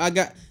with bro.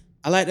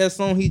 I like that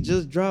song he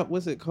just dropped.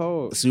 What's it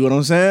called? See what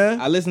I'm saying?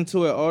 I listen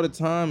to it all the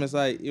time. It's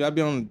like I be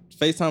on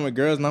FaceTime with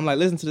girls and I'm like,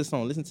 listen to this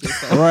song. Listen to this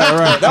song.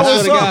 Right. That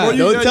was God.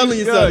 Don't tell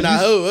yourself now.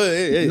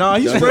 Hey. Nah,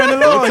 he's spreading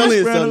the law. Don't tell He's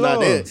yourself spreading the now.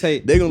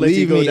 law. They gonna let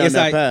you go down It's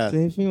that like, path.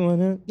 if you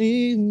wanna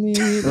leave me,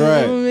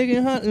 Right. make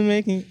it hard to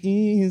make it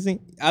easy.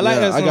 I like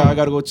that song. I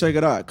gotta go check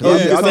it out. Yeah,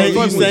 I think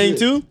you you sang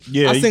too?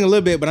 Yeah, I sing a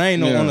little bit, but I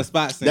ain't no Yeah. on the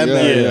spot sing. That Yeah.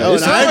 man. Yeah. Oh, It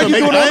nah, sound I like ain't you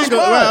gonna doing it on make.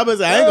 the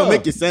spot. I ain't gonna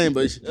make you sing,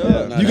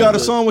 but You got a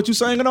song what you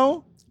singing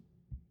on?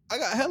 I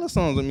got hella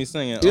songs with me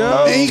singing.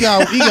 Yeah. And he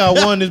got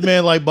one. This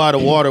man like by the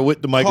water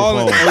with the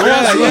microphone. Yeah.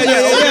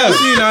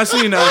 I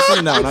seen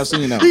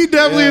that. He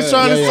definitely is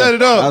trying to set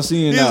it up. I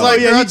seen He's that. like,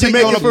 Yeah, girl, he I take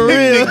make you on it a for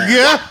picnic. real.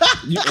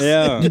 Yeah.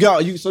 Yeah.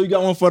 You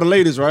got one for the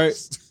ladies, right?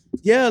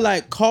 Yeah,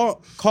 like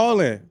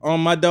calling.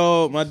 My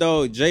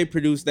dog Jay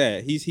produced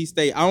that. He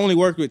stayed. I only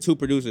worked with 2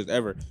 producers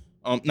ever.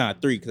 3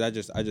 because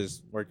I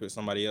just worked with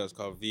somebody else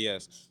called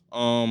VS.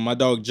 My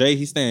dog Jay,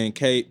 he stay in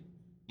Cape.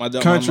 My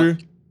dog Country.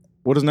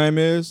 What his name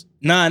is?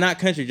 Nah, not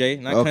Country Jay.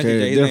 Not Okay, Country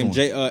Jay. His name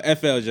different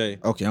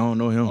FLJ. Okay, I don't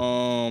know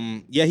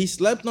him. Yeah, he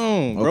slept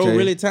on, bro. Okay.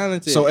 Really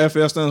talented. So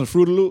FL stands for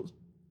Fruity Loops?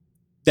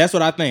 that's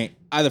what I think.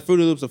 Either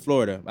Fruity Loops or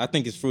Florida. I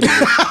think it's Fruity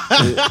Loops. I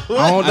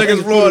don't think think it's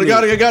it's Florida.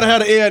 Fruity Gotta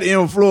have the ad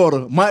in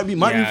Florida. Might be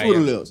Fruity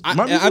Loops. Might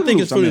be I Fruity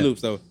think it's Fruity I mean.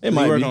 Loops though. It We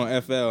might work be.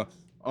 on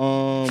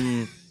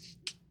FL.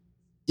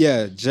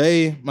 Yeah,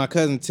 Jay, my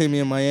cousin Timmy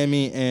in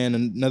Miami, and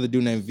another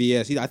dude named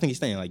VS. I think he's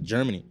staying in like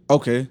Germany.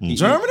 Okay.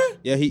 Germany?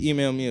 Yeah, he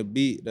emailed me a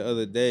beat the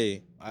other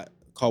day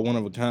called One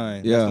of a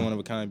Kind. Yeah. That's the One of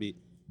a Kind beat.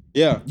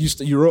 Yeah.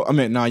 You wrote? I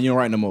mean, nah, you don't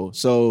write no more.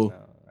 So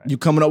you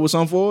coming up with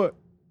something for it?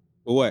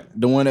 But what?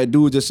 The one that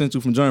dude just sent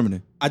you from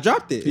Germany. I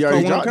dropped it. He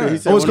already dropped it. He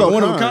said It's called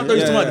One of a Kind. I thought you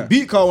Yeah, talking about yeah. the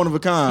beat called One of a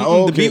Kind. The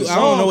Okay, beat, I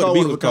don't know what the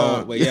beat was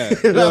called, but yeah.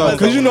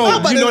 Because you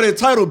know they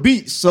title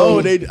beats. So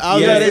Oh, they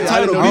Yeah, they title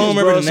I beats. don't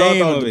remember bro, the so I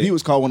name thought of the it. beat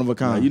was called One of a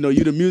Kind. You know,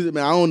 you the music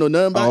man. I don't know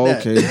nothing about that.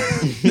 Okay.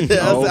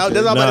 That's what I'm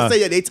about Nah. to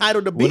say. Yeah, they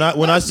titled the beat.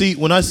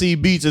 When I see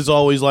beats, it's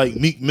always like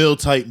Meek Mill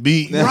type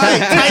beat. right,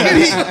 tight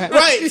beat.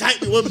 Right,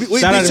 tight beat. What beat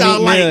Shout out to y'all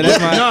Meek like? Mill, that's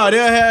my- Nah,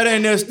 they'll have that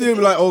and they'll still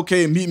be like,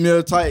 okay, Meek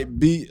Mill type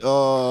beat.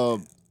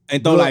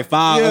 And throw like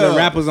 5 other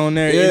rappers on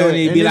there. You don't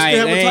need to be And they like,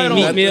 still have a hey, title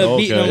Meek on Mill it.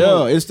 beat no Okay.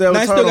 more. Yeah, it's still. Nah,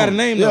 I still got a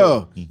name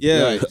though.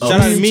 Yeah. Shout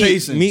out to Meek.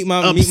 Chasing. Meek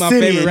my Obsidian.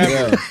 favorite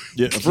rapper.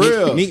 Yeah. For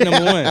real. Meek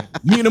number 1.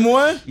 Meek number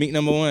one? Meek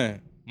number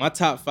 1. My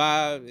top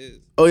 5 is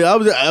Oh yeah, I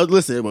was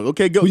listening.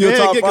 Okay, go. Who your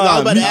top Because I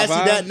was about to five? ask you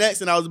Top that five?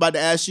 next, and I was about to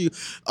ask you,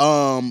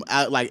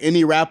 like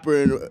any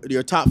rapper,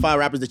 your top 5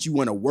 rappers that you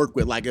want to work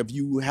with. Like if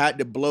you had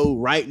to blow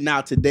right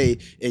now today,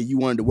 and you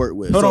wanted to work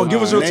with. Hold on,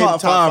 give us your name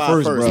top five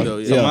first, bro.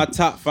 though, So Yeah. my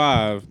top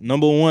 5,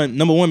 number one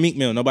Meek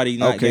Mill. Nobody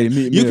not Okay, getting.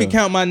 Meek You Mill. can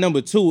count my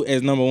number 2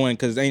 as number 1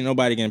 because ain't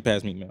nobody getting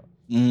past Meek Mill.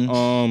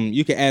 Mm-hmm.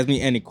 You can ask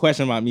me any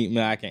question about Meek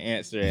Mill, I can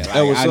answer it. Like,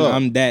 Hey, what's up?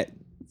 I'm that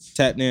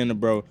tapped in,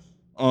 bro.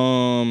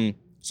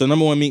 So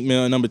number 1 Meek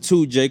Mill, number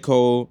 2 J.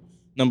 Cole,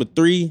 number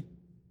 3.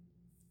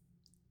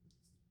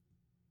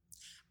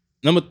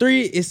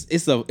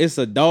 It's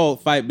a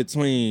dog fight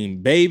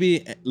between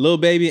Lil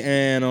Baby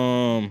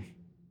and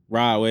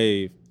Rod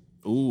Wave.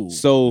 Ooh.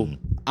 So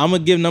I'm gonna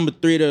give number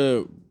 3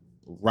 to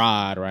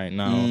Rod right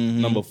now.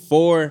 Number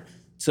 4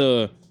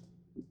 to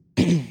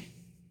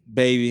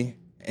Baby,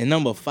 and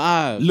number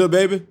 5 Lil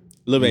Baby?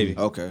 Lil Baby.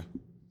 Okay.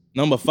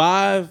 Number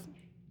 5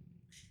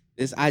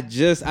 is I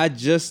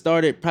just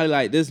started probably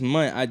like this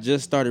month. I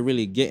just started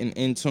really getting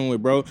in tune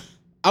with, bro.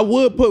 I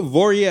would put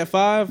Vori at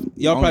 5.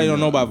 Y'all probably don't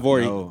know about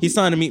Vori. No. He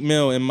signed to Meek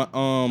Mill and my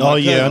Oh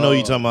yeah, I know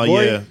you talking about.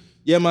 Vori? Yeah.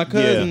 Yeah, my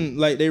cousin,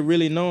 like they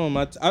really know him.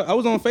 I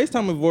was on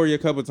FaceTime with Vori a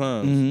couple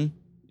times. Mm-hmm.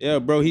 Yeah,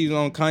 bro, he's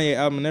on Kanye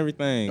album and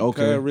everything.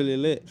 Okay. Really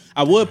lit.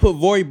 I would put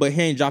Vori, but he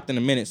ain't dropped in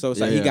a minute, so it's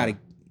like he gotta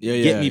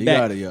get me he back.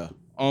 Got it,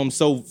 yeah.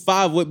 So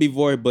 5 would be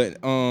Vori, but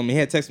he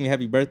had texted me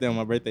happy birthday on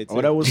my birthday too.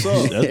 Oh, that was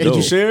up. That's Did you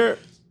dope. share it?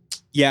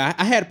 Yeah,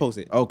 I had to post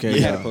it. Okay, I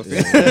had to post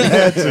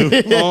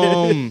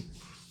it.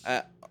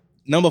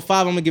 Number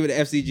 5, I'm gonna give it to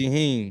FCG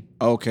Heen.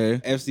 Okay.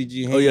 FCG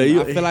Heen. Oh,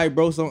 yeah, I feel like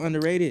bro so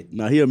underrated.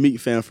 Nah, he a Meek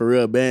fan for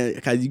real, man.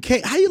 Cause you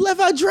can't. How you left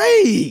out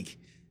Drake?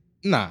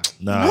 Nah.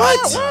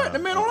 What? The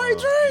man don't like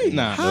Drake.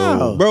 Nah.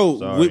 How? Bro,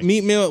 Sorry. with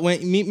Meek Mill,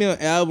 when Meek Mill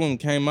album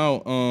came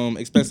out,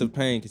 Expensive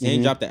Pain, because he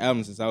ain't dropped the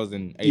album since I was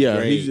in 8th Yeah,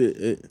 grade.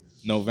 he's.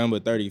 November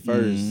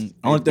 31st.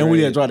 Only thing we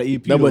didn't try the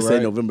EP. That boy though, say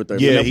right? November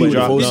 30th. Yeah, That he boy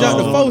dropped He shot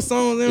the Um, 4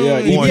 songs. yeah, He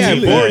had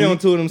Quarantine Vori Pack. on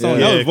 2 of them songs.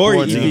 Yeah, That was Vori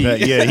Quarantine EP.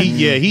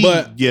 Pack. he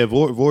But-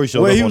 Vori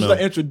showed Well, up he on was them. like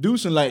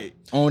introducing like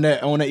on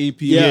that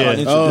EP. Yeah. like,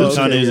 Oh, introducing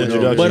kind of his it.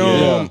 introduction. But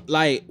yeah.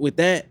 like with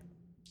that,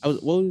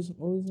 what was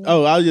that?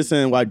 Oh, I was just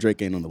saying why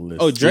Drake ain't on the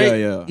list. Oh,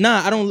 Drake. Yeah.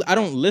 Nah, I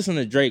don't listen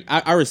to Drake.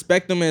 I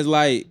respect them as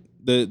like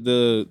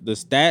the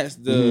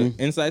stats, the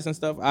insights and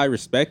stuff. I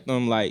respect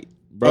them. Like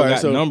bro All right,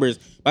 got so- numbers,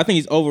 but I think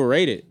he's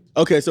overrated.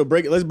 Okay, so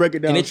let's break it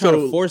down. And they try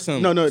to force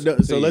him No.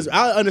 to So you.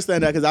 I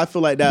understand that because I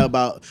feel like that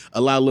about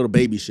a lot of little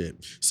baby shit.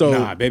 So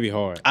Nah, baby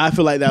hard. I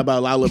feel like that about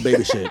a lot of little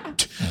baby shit.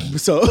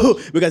 So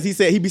because he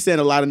said he be saying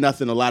a lot of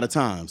nothing a lot of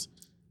times.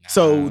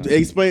 So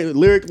explain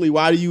lyrically,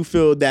 why do you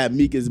feel that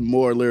Meek is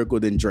more lyrical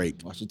than Drake?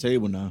 Watch the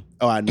table now.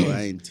 Oh, I know.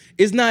 I ain't.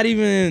 It's not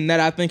even that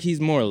I think he's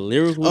more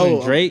lyrical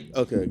than Drake.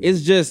 Okay.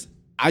 It's just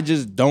I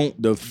just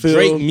don't. The feel-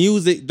 Drake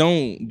music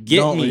don't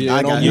get me. yeah,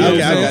 I got You you. know Okay,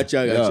 what I'm I saying? got you.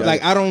 I got you.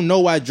 Like I don't know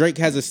why Drake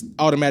has an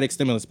automatic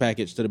stimulus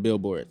package to the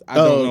Billboard. I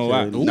don't know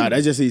why. No,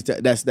 that's just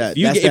that's that.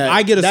 If, that's if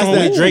I get a that's song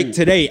that- with Drake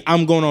today,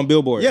 I'm going on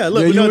Billboard. Yeah,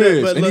 look, Yeah, we know you that,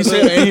 is. but And he look,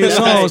 said in his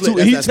songs, too.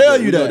 that's He that tell split.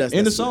 you We know that that's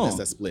in the split. song. That's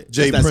that split.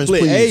 Jay That's that Prince,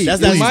 split. please.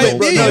 That's Please that might don't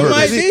be, hurt it us.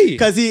 might be.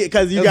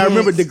 Because you gotta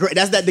remember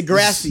that's that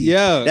Degrassi.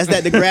 Yeah. That's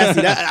that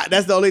Degrassi.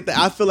 That's the only thing.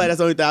 I feel like that's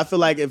the only thing. I feel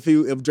like if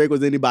Drake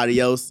was anybody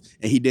else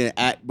and he didn't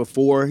act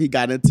before he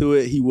got into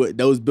it,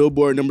 those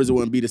Billboard numbers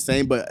wouldn't be the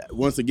same. But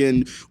once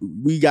again,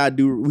 we have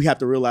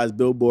to realize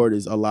Billboard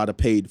is a lot of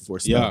paid for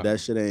stuff. Yeah. That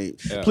shit ain't.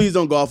 Yeah. Please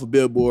don't go off of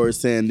Billboard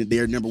saying that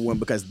they're number one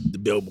because the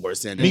Billboard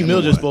saying they're Meek number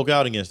Mill just one. spoke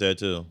out against that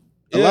too.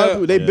 A lot of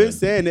people they've Yeah. been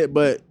saying it,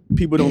 but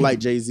people don't like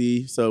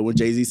Jay-Z. So when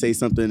Jay-Z says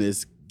something,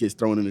 it gets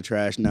thrown in the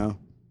trash now.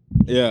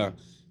 Yeah.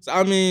 So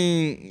I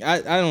mean, I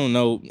don't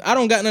know. I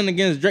don't got nothing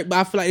against Drake, but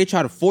I feel like they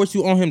try to force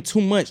you on him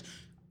too much.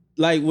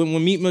 Like when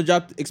Meek Mill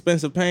dropped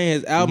Expensive Pain,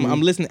 his album,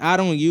 I'm listening. I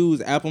don't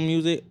use Apple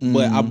Music,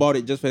 but I bought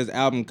it just for his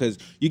album because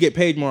you get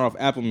paid more off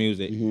Apple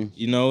Music.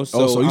 You know,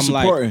 so, so you I'm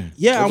supporting. like,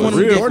 yeah, I That's want a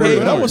to real get order, paid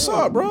man. more. That what's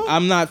up, bro?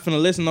 I'm not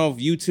finna listen off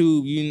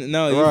YouTube. You're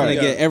Right.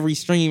 finna get every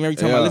stream every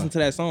time I Yeah. listen to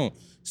that song.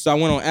 So I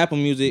went on Apple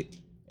Music.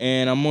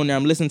 And I'm on there,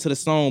 I'm listening to the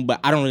song, but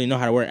I don't really know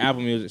how to work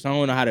Apple Music. So I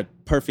don't know how to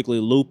perfectly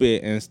loop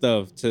it and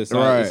stuff. So it's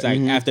like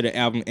after the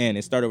album ended,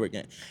 it started over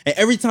again. And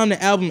every time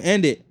the album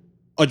ended,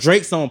 a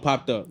Drake song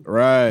popped up.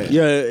 Right.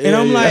 Yeah, And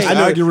I'm like- I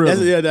know,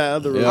 Algorithm. that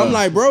other. Yeah. I'm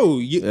like, bro,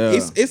 Yeah.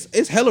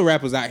 it's hella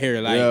rappers out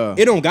here. Like, Yeah.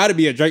 it don't got to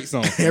be a Drake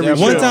song. Every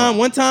one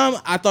song. time,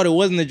 I thought it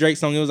wasn't a Drake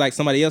song. It was like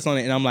somebody else on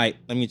it, and I'm like,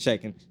 let me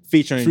check and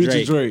featuring Feature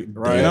Drake. Drake.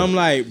 Right. And I'm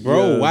like,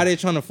 bro, Yeah. why they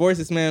trying to force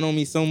this man on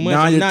me so much?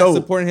 Now I'm you not throw-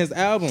 supporting his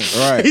album.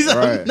 Right. He's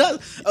right.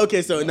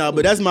 okay, so no,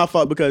 but that's my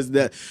fault because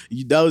that's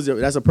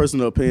a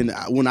personal opinion.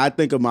 When I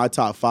think of my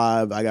top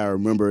 5, I gotta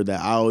remember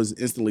that I always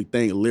instantly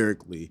think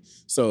lyrically.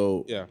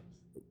 So Yeah.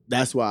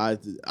 that's why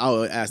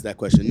I'll ask that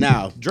question.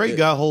 Now, Drake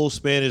got whole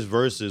Spanish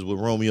verses with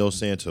Romeo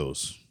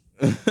Santos.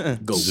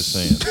 go. Just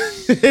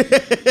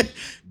saying.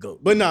 Go.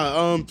 But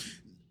no,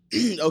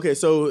 okay,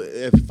 so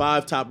if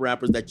 5 top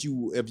rappers that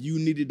if you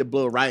needed to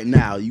blow right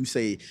now, you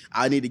say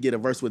I need to get a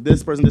verse with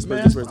this person, this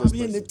person, this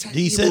person, this person.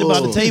 He said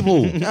about the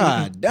table.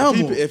 God damn.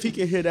 If he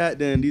can hear that,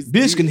 then these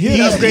Bitch can hear he's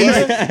that,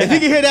 upgraded. boy. If he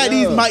can hear that,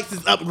 these mics is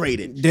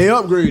upgraded. They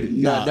upgraded.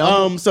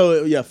 Nah,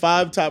 so yeah,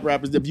 5 top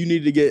rappers. If you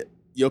need to get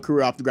your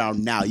career off the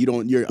ground now,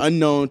 you're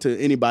unknown to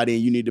anybody,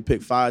 and you need to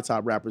pick 5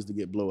 top rappers to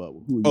get blow up.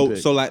 Who would you pick?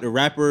 So like the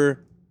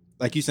rapper,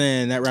 like you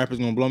saying that rapper's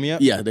gonna blow me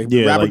up? Yeah, the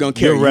Yeah, rapper like gonna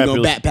carry you,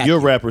 gonna backpack. your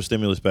you. rapper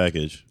stimulus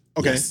package.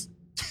 Okay. Yes.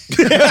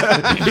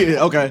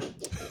 Yeah, okay.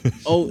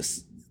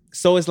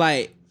 So it's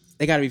like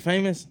they gotta be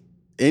famous.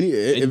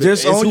 If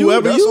just it's on you,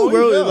 whoever that's you, on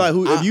bro. you, It's like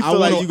if you I feel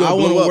like wanna- you gonna I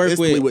wanna blow up work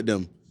instantly with- with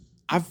them.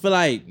 I feel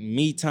like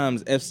me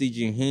times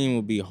FCG him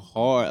would be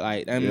hard.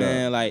 Like that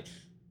man, like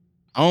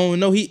I don't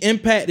know. He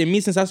impacted me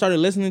since I started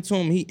listening to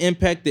him. He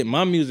impacted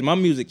my music. My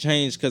music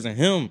changed because of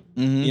him.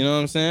 You know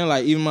what I'm saying?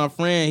 Like even my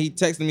friend, he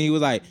texted me. He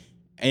was like,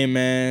 "Hey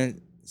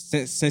man,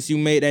 since you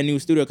made that new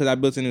studio, because I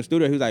built a new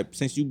studio, he was like,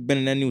 since you've been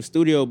in that new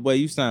studio, boy,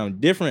 you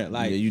sound different.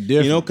 Like Yeah, you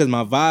different. You know, because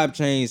my vibe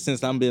changed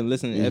since I've been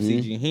listening to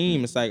FCG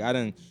him. It's like I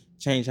didn't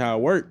change how I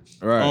work.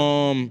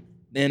 Right.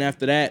 Then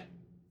after that,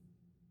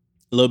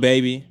 Lil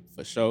Baby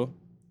for sure.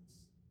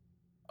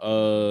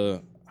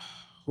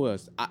 Who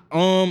else?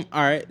 All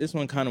right, this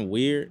one kind of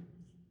weird.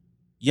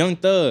 Young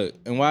Thug,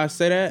 and why I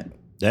say that?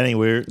 That ain't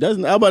weird.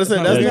 I'm about to say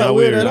That's that's not not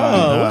weird weird. at all.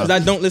 Nah. Because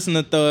I don't listen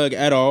to Thug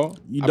at all.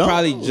 You I don't?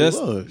 probably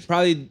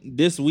Lord.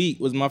 this week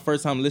was my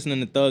first time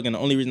listening to Thug, and the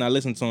only reason I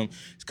listened to him is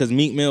because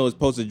Meek Mill was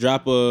supposed to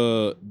drop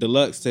a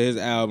deluxe to his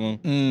album,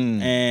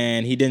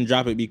 and he didn't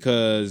drop it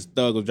because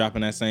Thug was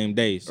dropping that same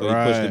day, so he pushed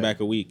Right. it back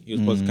a week. He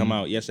was supposed to come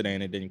out yesterday,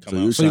 and it didn't come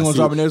you out. So you gonna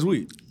drop it next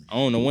week? I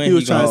don't know when He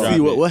was trying gonna to see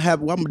drop it. what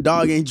happened. Why my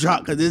dog ain't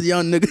dropped because this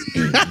young nigga.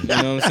 You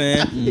know what I'm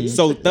saying?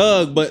 So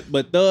Thug,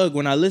 but Thug,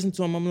 when I listen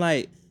to him, I'm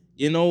like,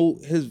 you know,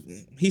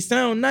 he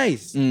sound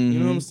nice. You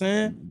know what I'm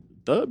saying?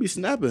 Thug be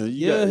snapping.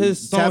 You Yeah, got-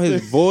 his song, tap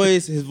his in.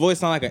 voice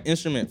sound like an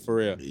instrument for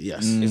real.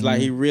 Yes. It's like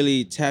he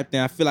really tapped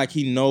in. I feel like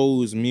he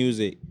knows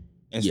music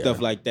and Yeah. stuff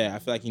like that. I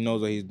feel like he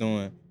knows what he's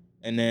doing.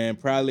 And then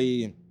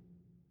probably,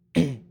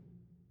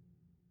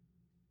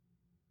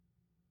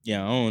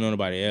 yeah, I don't know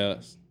nobody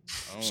else.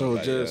 I don't know So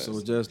nobody just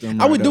else.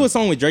 them. I would right do there. a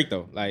song with Drake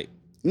though. Like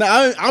No,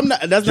 I'm not.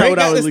 That's not Drake what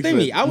I got was the looking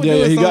stimmy. for. I would Yeah,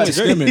 do a he song got with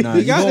the Drake. stimmy now. He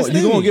You got the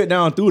gonna stimmy. get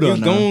down through there He's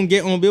now. gonna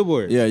get on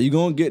Billboard. Yeah, you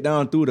gonna get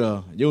down through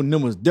there. Your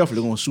numbers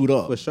definitely gonna shoot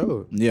up. For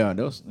sure. Yeah,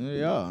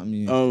 I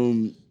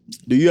mean,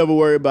 Do you ever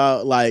worry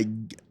about like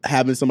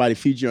having somebody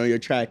feature on your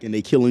track and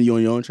they killing you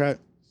on your own track?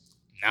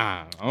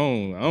 Nah, I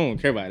don't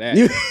care about that.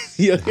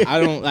 Yeah. I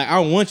don't like. I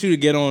want you to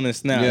get on and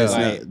snap. yeah,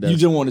 Like, you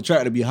just want the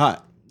track to be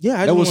hot. yeah,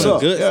 I That just what's want up.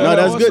 a good. Yeah. song. No,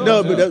 that's what's good.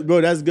 up, No, yeah. but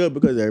bro, that's good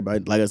because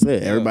everybody, like I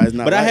said, everybody's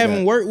not. But I like haven't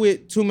that. worked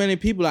with too many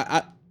people.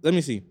 Let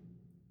me see.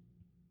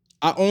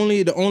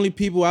 The only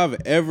people I've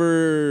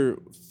ever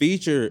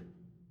featured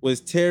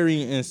was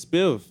Terry and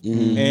Spiff,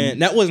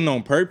 and that wasn't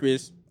on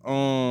purpose.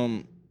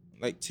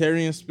 Like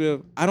Terry and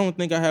Spiff, I don't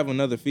think I have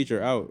another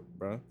feature out,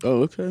 bro.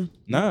 Oh, okay.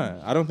 Nah,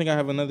 I don't think I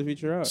have another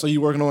feature out. So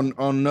you working on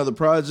another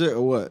project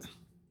or what?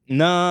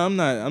 Nah, I'm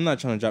not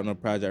trying to drop no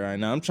project right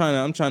now. I'm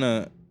trying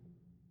to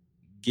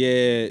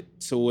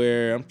get to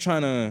where I'm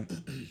trying to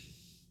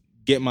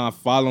get my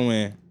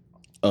following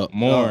up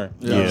more.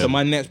 Yeah. So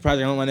my next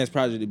project, I want my next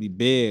project to be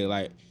big.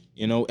 Like,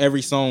 you know,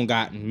 every song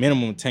got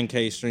minimum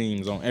 10K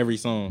streams on every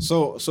song.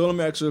 So let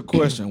me ask you a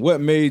question. What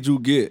made you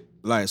get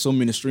like so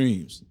many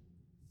streams?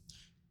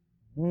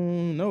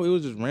 No, it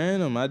was just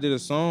random. I did a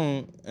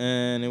song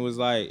and it was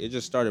like it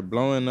just started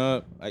blowing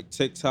up, like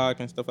TikTok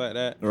and stuff like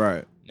that.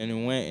 Right. And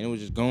it went and it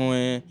was just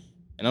going.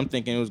 And I'm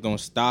thinking it was gonna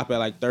stop at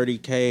like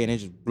 30K, and it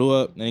just blew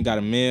up. Then it got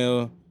 $1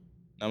 million.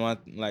 Now I'm at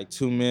like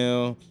 $2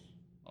 million.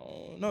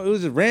 No, it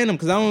was just random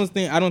because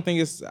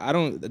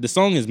the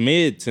song is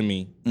mid to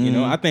me. You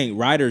know, I think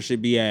Ryder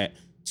should be at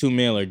 2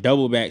 mil or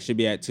Double Back should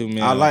be at 2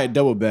 mil. I like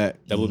Double Back.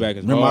 Double Back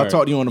is Remember hard. I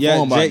talked to you on the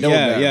phone about Double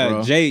Back,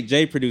 bro.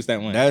 Jay produced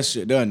that one. That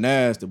shit, they're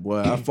nasty,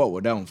 boy. I fuck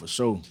with that one for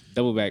sure.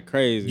 Double Back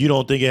crazy. You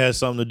don't think it has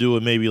something to do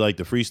with maybe like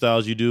the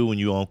freestyles you do when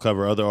you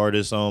cover other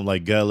artists on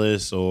like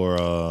Gutless or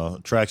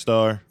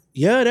Trackstar?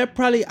 Yeah,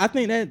 I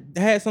think that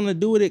had something to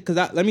do with it. Cause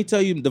let me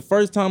tell you, the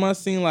first time I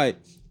seen like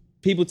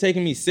people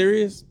taking me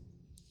serious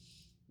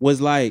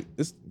was like,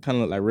 this kind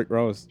of look like Rick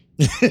Ross.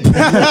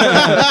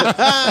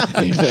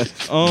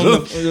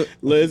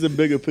 There's a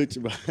bigger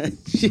picture behind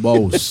you.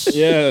 Boss.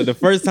 Yeah, the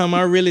first time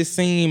I really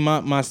seen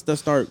my stuff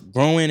start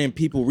growing and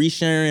people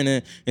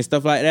resharing and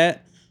stuff like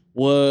that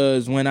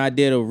was when I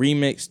did a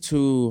remix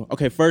to,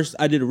 first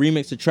I did a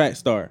remix to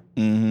Trackstar,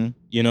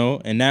 you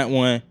know, and that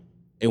one,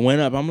 it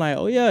went up. I'm like,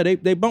 oh yeah,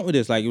 they bumped with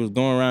this. Like it was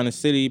going around the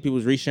city, people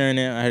was resharing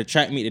it. I had a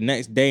track meet the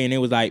next day and it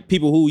was like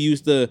people who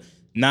used to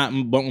not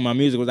bump with my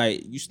music was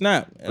like, you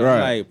snap. And I'm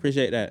like,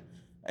 appreciate that.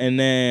 And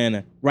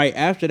then right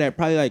after that,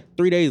 probably like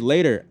 3 days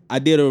later, I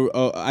didn't do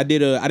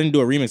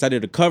a remix. I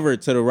did a cover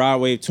to the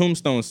Rod Wave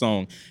Tombstone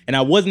song. And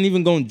I wasn't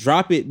even going to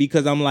drop it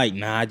because I'm like,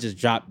 nah, I just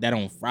dropped that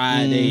on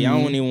Friday. I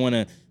don't even want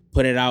to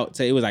put it out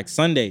it was like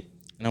Sunday.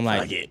 And I'm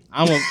like,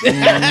 I'm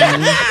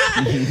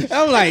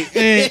like,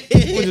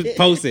 we'll just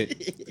post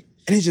it.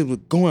 And it just was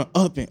going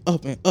up and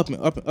up and up and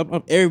up and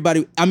up.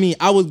 Everybody,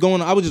 I was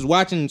just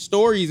watching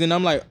stories and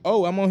I'm like,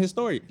 oh, I'm on his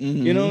story.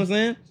 You know what I'm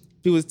saying?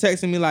 People was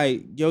texting me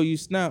like, yo, you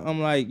snap.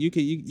 I'm like,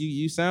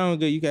 you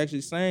sound good. You can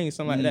actually sing,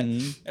 something like that.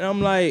 And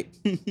I'm like,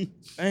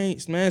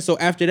 thanks, man. So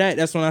after that,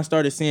 that's when I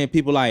started seeing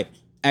people like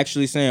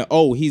actually saying,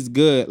 oh, he's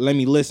good. Let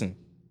me listen.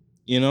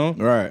 You know?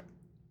 Right.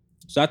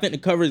 So I think the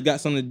covers got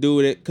something to do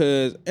with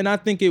it and I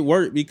think it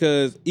worked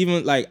because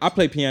even like I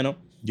play piano.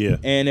 Yeah.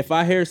 And if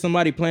I hear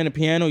somebody playing the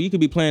piano, you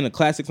could be playing a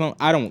classic song.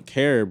 I don't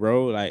care,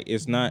 bro. Like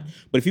it's not.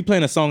 But if you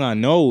playing a song I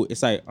know,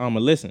 it's like I'm gonna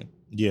listen.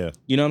 Yeah.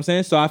 You know what I'm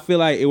saying? So I feel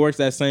like it works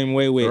that same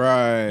way with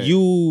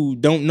you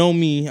don't know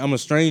me, I'm a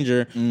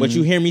stranger, but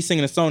you hear me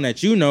singing a song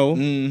that you know,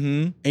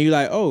 and you're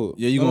like, oh,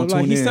 yeah, you gonna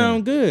tune he in.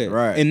 sound good.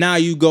 Right. And now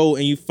you go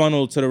and you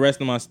funnel to the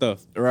rest of my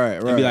stuff. Right.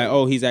 And be like,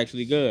 oh, he's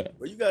actually good.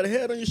 Well, you got a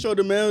head on your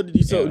shoulder, man.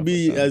 Did you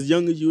be as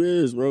young as you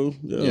is, bro?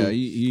 Yeah,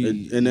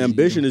 and the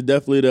ambition is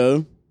definitely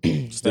to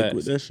stick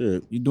with that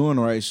shit. You doing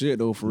the right shit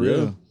though, for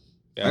real.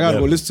 Yeah. I gotta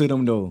go listen to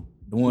them though.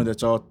 The one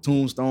that y'all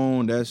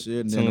Tombstone, that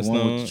shit, and then the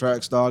one with the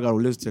Trackstar, I gotta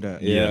listen to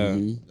that. Yeah.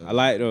 I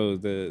like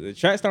those. The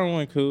Trackstar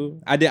one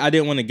cool. I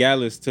did one to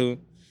Gallus too.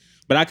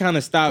 But I kind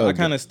of stopped.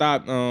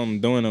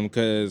 Doing them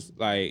because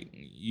like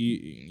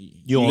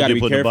you gotta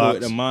be careful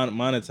with the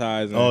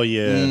monetizing. Oh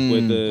yeah.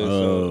 With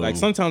so, like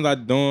sometimes I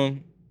do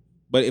them,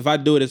 but if I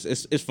do it,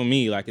 it's for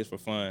me. Like it's for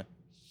fun.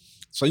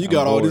 So you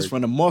got all this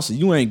from the muscle.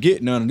 You ain't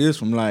get none of this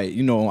from like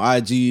on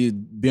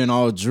IG being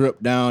all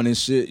dripped down and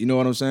shit. You know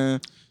what I'm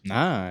saying?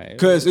 Nah.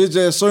 Cause it's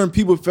just certain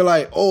people feel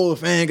like, oh,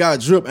 if I ain't got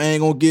drip, I ain't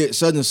gonna get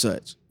such and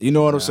such. You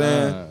know what I'm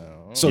saying?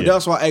 So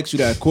that's why I asked you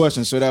that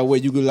question, so that way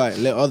you could like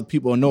let other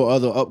people know,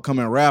 other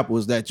upcoming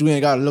rappers, that you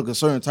ain't gotta look a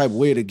certain type of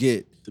way to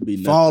get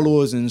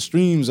followers and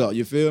streams out.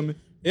 You feel me?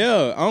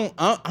 Yeah,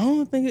 I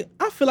don't think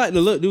I feel like the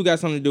look do got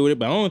something to do with it,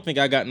 but I don't think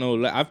I got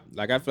no. I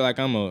feel like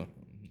I'm a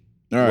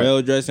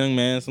well-dressed young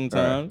man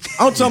sometimes.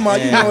 I'm talking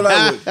about,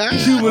 like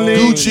Cuban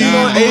Gucci,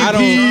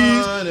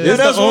 APs.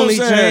 That's the only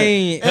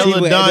chain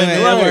Hella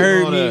diamonds. ever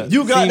heard me.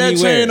 You got that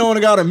chain on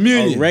and got $1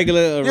 million. A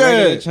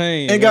regular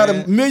chain. And got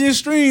 $1 million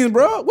streams,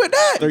 bro. With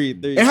that. Three.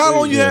 And how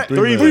long you had?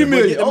 3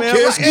 million.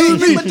 Okay, excuse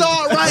me.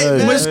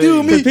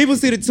 Excuse me. People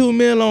see the 2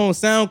 mil on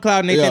SoundCloud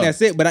and they think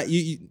that's it, but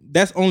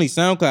that's only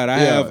SoundCloud. I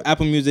have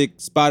Apple Music,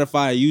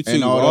 Spotify, YouTube,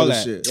 and all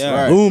that shit.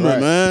 Yeah. Booming,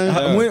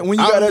 man. When you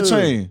got that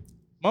chain?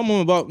 My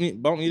mama bought me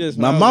this.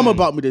 My mama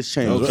bought me this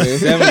chain. Okay.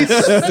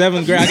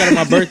 7th grade. I got it on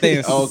my birthday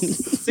in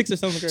 6th or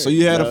 7th grade. So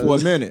you had it for a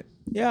minute.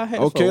 Yeah, I had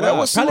it Okay, for a that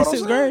while. was probably what I'm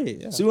 6th saying?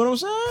 grade. Yeah. See what I'm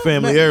saying?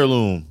 Family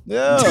heirloom.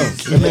 Yeah,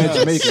 that man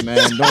Jamaican,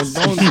 man.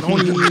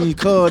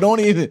 Don't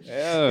even,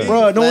 Yeah.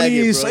 bro. Don't Flag it,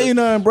 even bro. say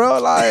nothing,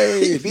 bro.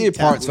 Like, be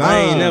part time. I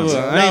ain't never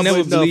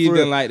but no, believed for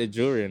real. in like the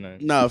jewelry or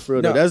nothing. Nah, for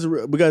real. though. No.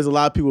 That's because a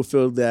lot of people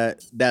feel that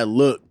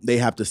look they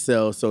have to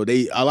sell. So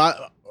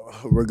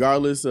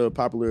regardless of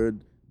popular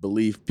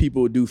belief,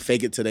 people do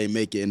fake it till they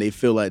make it, and they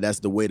feel like that's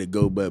the way to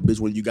go. But bitch,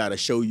 when you gotta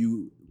show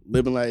you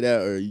living like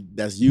that, or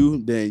that's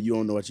you, then you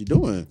don't know what you're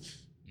doing.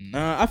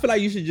 Nah, I feel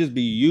like you should just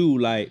be you.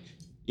 Like,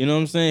 you know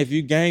what I'm saying? If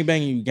you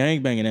gangbanging, you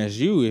gangbanging. That's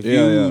you. If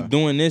you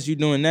doing this, you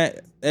doing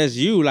that. That's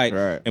you. Like,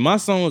 Right. in my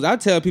songs, I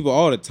tell people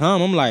all the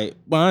time, I'm like,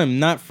 well, I'm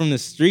not from the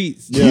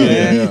streets. Yeah,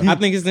 man. yeah. I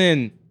think it's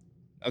in.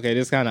 Okay,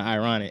 this kind of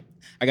ironic.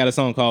 I got a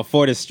song called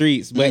 "For the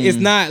Streets," but it's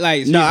not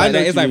like streets No, I like know that.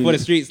 what It's you like for mean. the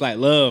streets, like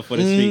love for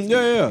the streets.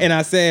 yeah, yeah. And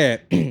I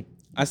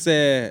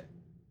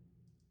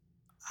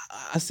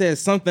said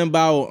something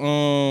about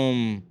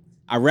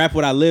I rap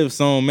what I live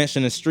song,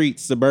 mention the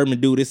streets, suburban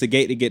dude, it's a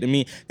gate to get to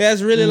me.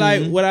 That's really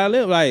like what I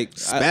live like.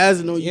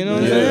 Spazzing on you know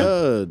what I'm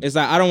saying? Yeah. It's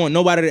like I don't want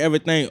nobody to ever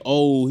think,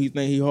 oh, he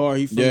think he hard,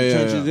 he from Yeah, the yeah,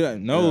 trenches. yeah.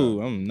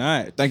 No, I'm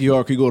not. Thank you,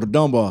 Ark. You go to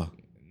Dunbar.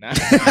 Nah.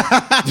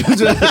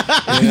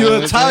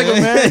 You're a tiger,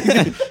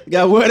 man. You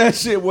gotta wear that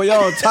shit, boy.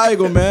 Y'all a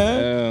tiger,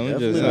 man. I'm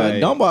just Like,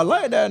 like, Dunbar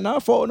like that.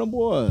 Not fault them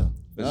boy.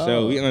 for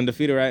sure. We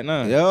undefeated right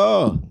now.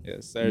 Yeah.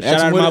 Yes, sir. Shout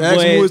out to my Ask me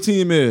what boys. his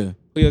team is.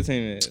 Who your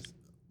team is?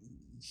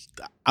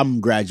 I'm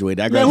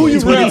graduated. I Man, who you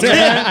graduated.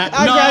 rep?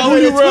 I Who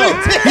you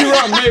graduated. rep? He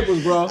rep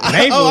Naples, bro.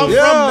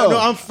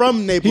 I'm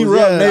from Naples. He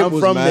rep Naples, I'm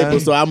from man.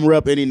 Naples, so I'm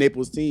rep any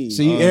Naples team.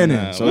 See, he in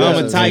Nah, it. So well,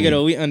 I'm that's a Tiger the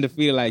though. We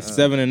undefeated like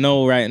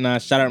 7-0 right now.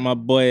 Shout out to my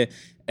boy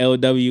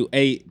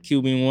LW8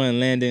 QB1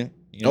 Landon.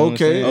 You know what I'm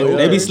Okay. saying? Oh, yeah.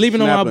 They be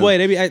sleeping on my Snapping. boy.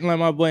 They be acting like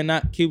my boy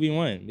not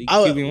QB1. He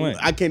QB1.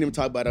 I can't even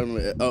talk about it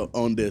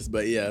on this,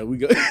 but yeah, we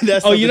go.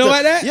 That's Oh, you know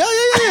something about that? Yeah.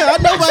 I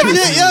know about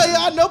Jit. Yeah,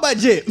 I know about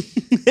Jit.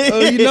 Oh,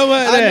 you know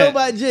about I that? know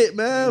about Jit,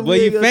 man. Boy, We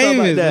you ain't gonna talk about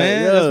famous, that.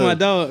 man. Yeah. That's my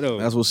dog though.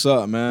 That's what's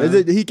up, man. Is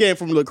it- he came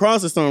from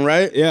lacrosse or something,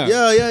 right? Yeah.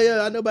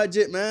 Yeah. I know about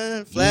Jit,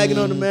 man. Flagging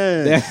on the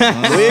man. we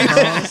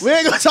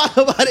ain't gonna talk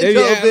about it. They be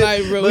though, acting but-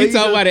 like, bro. but We you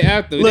talk know- about it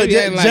after. Look, They be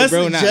acting like,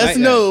 bro, not just like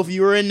know if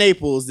you were in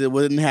Naples, it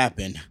wouldn't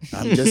happen.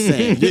 I'm just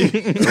saying.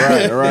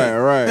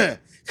 Right.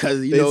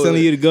 Because you They know,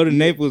 telling you to go to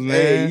Naples, hey,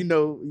 man. you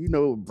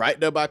know, right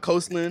there by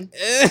Coastland.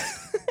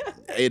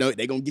 They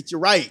gonna get you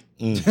right.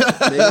 They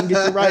gonna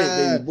get you right,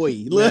 baby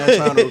boy. Look,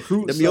 trying to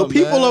recruit them your some,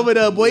 people man. over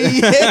there, boy.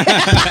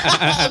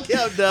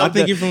 I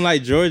think you're from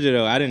like Georgia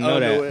though. I didn't know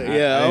that. I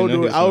don't didn't know. he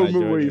was I don't from, like, remember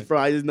where Georgia. you're from.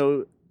 I just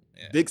know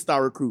big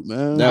star recruit,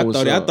 man. That I was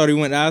thought up. he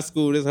went to our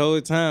school this whole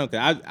time.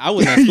 Cause I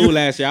was in school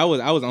last year. I was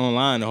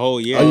online the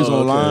whole year. Oh, you was Okay.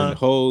 online? the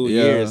whole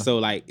Yeah. year. So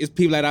like, it's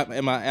people at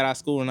our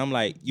school, and I'm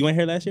like, you ain't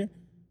here last year?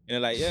 And they're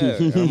like, yeah.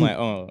 And I'm like,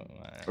 oh,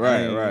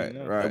 I ain't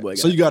know. That boy Right.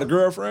 So you got a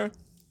girlfriend?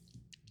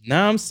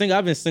 Nah, I'm single.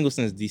 I've been single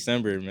since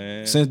December,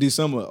 man. Since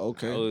December. I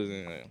Okay. was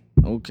in a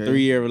Okay.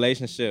 3-year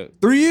relationship.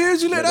 3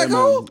 years you let that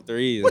go?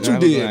 3 What you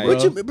And I was did, like, bro?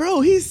 What you,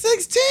 bro? He's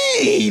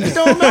 16. It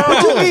don't matter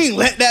what you mean.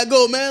 Let that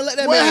go, man. Let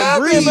that What man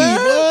happened, breathe,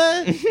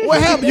 man? boy.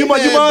 What happened? You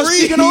Let that mind breathe.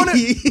 speaking on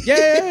it?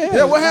 Yeah.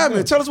 Yeah, what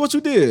happened? Tell us what you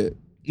did.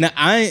 Nah,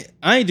 I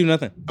ain't do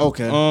nothing.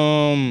 Okay.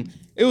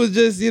 It was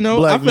just, you know,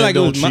 Black I feel men like it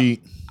don't was my,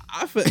 cheat.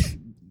 I feel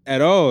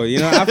at all, you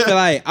know. I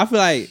feel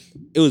like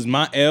it was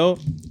my L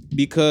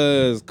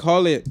because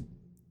call it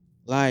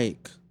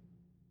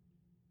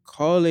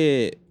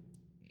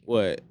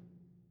what,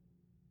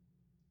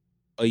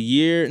 a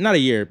year? Not a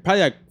year,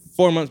 probably like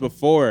 4 months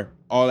before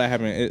all that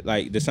happened.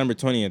 Like December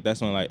 20th,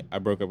 that's when like I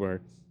broke up with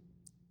her.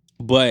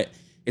 But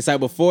it's like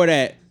before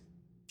that,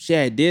 she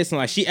had did something,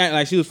 like she acted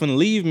like she was finna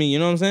leave me. You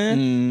know what I'm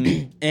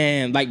saying?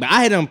 And like, but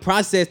I had done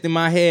processed in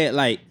my head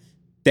like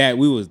that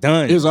we was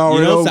done. It was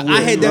already you know? over So I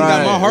with. had done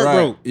got my heart Right.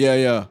 broke.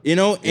 Yeah. You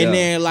know, and Yeah.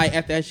 then like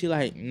after that, she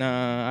like,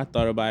 nah, I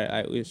thought about it.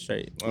 Like we was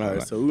straight. All right,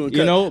 Like, so we're gonna cut.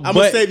 you know, I'm but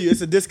gonna save you. It's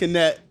a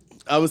disconnect.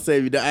 I'm gonna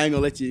save you. I ain't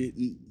gonna let you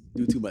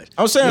do too much.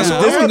 I'm saying, Nah, so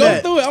I'm this gonna is go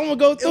that. through it. I'm gonna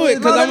go through it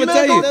because Let I'm me gonna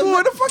tell go you. through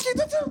it. The fuck you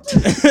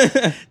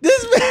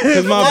This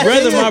man,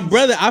 Because my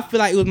brother, I feel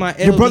like it was my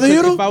L. Your brother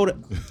because hit him? if I would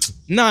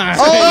nah. see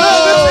what I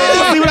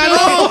mean?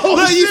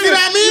 Look, you see what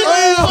I mean?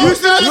 You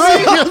see what I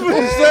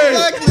mean?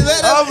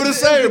 I'm gonna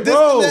say,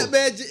 bro. That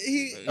man,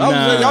 he. I'm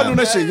Nah. saying, y'all doing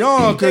that shit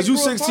young because you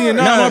 16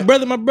 now.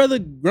 Nah, my brother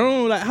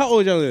grown. Like, how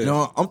old y'all is?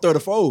 No, I'm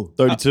 34.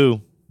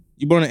 32.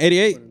 You born in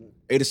 88?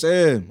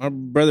 87. My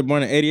brother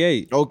born in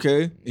 88.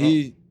 Okay.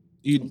 He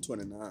I'm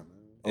 29, man.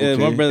 Yeah,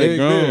 my Okay. brother Hey,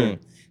 grown. man.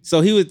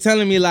 So he was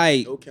telling me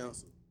like, No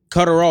counsel.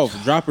 cut her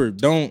off, drop her,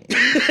 don't.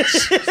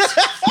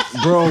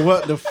 bro,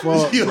 what the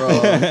fuck,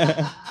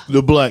 bro?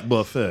 The Black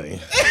Buffet.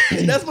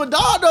 That's my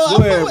dog, though.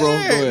 Go ahead, bro. Go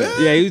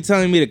ahead. Yeah, he was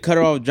telling me to cut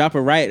her off, drop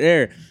her right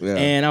there. Yeah.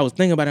 And I was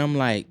thinking about it. I'm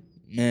like,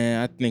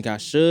 man, I think I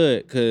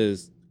should,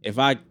 because if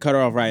I cut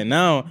her off right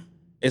now,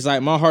 it's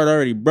like my heart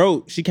already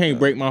broke. She can't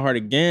break my heart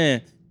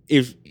again.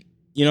 If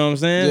you know what I'm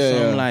saying. Yeah, so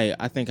yeah. I'm like,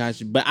 I think I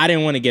should, but I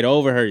didn't want to get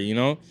over her, you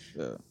know.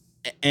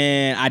 Yeah.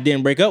 And I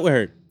didn't break up with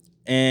her.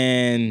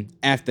 And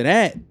after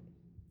that,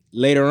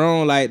 later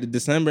on, like the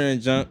December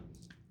and jump,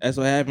 That's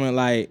what happened.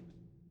 Like,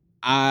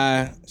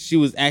 she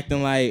was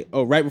acting like,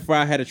 right before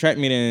I had a track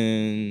meet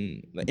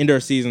in the indoor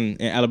season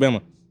in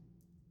Alabama.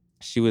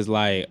 She was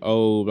like,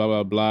 blah,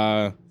 blah,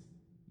 blah.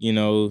 You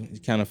know,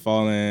 kind of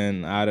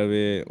falling out of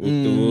it,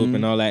 whoop the whoop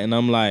and all that. And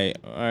I'm like,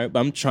 all right, but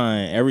I'm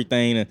trying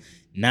everything to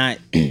not,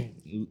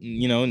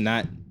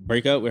 not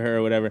break up with her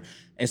or whatever.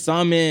 And so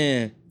I'm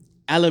in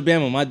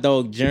Alabama. My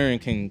dog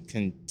Jaren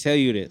can tell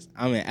you this.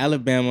 I'm in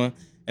Alabama,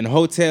 and the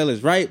hotel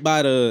is right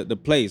by the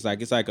place.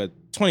 Like, it's like a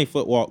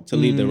 20-foot walk to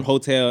leave the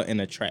hotel and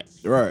the track.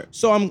 Right.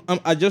 So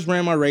I just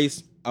ran my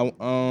race, and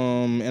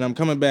I'm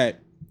coming back,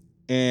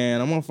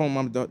 and I'm on the phone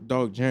with my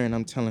dog Jaren.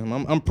 I'm telling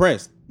him I'm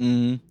pressed.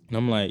 And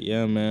I'm like,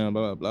 yeah, man,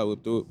 blah, blah, blah,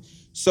 blah.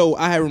 So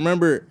I had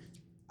remembered,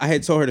 I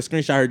had told her to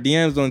screenshot her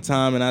DMs one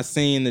time, and I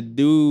seen the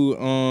dude,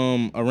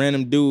 a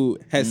random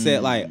dude had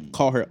said, like,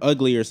 call her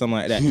ugly or something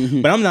like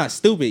that. But I'm not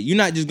stupid. You're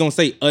not just gonna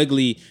say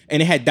ugly,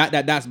 and it had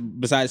dots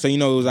beside it, so it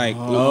was like, it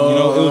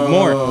was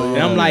more.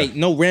 And I'm like,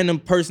 no random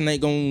person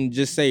ain't gonna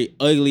just say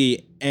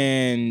ugly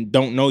and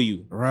don't know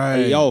you.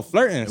 Right. Like, y'all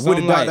flirting. So with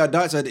I'm the like,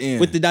 dots at the end.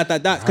 with the dots.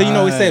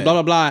 Because, it said,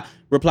 blah, blah, blah,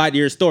 replied to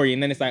your story,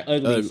 and then it's like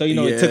ugly. So,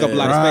 it took up a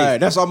lot of space.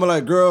 That's why I'm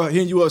like, girl,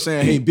 hitting you up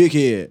saying, hey, big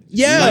head.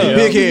 Yeah. Like,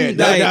 big head.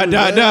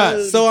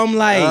 Like, so I'm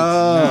like,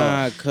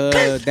 nah,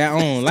 cuz, that I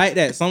don't like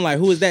that. So I'm like,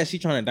 who is that? She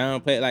trying to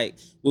downplay it, like,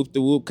 whoop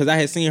the whoop. Because I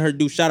had seen her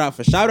do shout out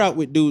for shout out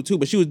with dude too,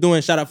 but she was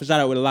doing shout out for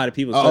shout out with a lot of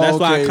people. So that's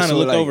why I kind of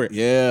looked over it.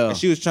 Yeah. And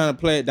she was trying to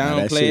play it,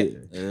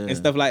 downplay it, and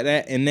stuff like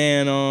that. And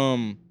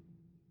then,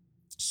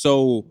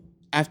 so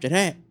after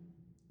that,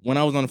 when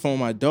I was on the phone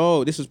with my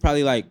dog, this was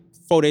probably like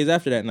 4 days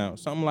after that now.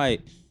 So I'm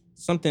like,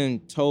 something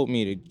told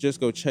me to just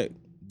go check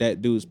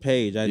that dude's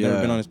page. I'd never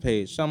been on his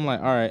page. So I'm like,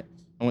 all right.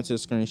 I went to the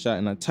screenshot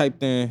and I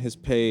typed in his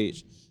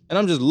page. And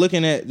I'm just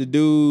looking at the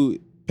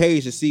dude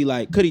page to see,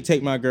 like, could he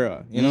take my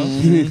girl? You know?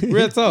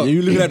 Real talk. Yeah,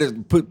 you looking at this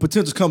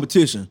potential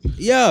competition.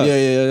 Yeah.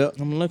 Yeah.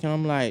 I'm looking,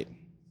 I'm like,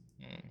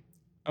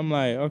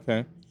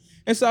 okay.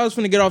 And so I was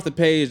finna get off the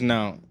page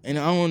now. And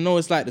I don't know,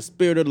 it's like the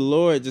spirit of the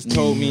Lord just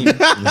told me.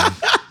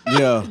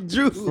 Yeah.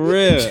 For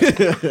real.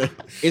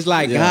 It's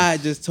like God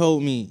just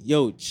told me,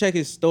 yo, check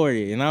his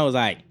story. And I was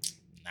like,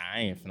 nah, I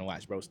ain't finna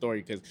watch bro's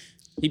story because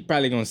he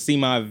probably gonna see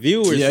my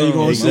view or something. You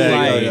gonna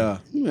see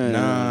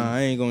Nah,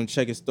 I ain't gonna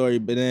check his story.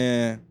 But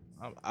then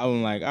I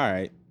was like, all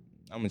right,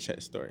 I'm gonna check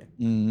the story.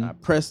 I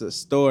pressed the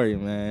story,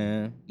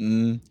 man.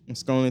 I'm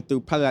scrolling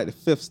through probably like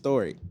the 5th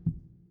story.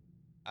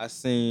 I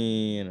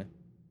seen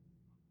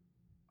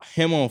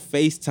him on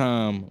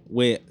FaceTime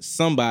with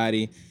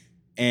somebody,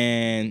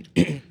 and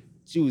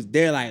she was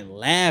there like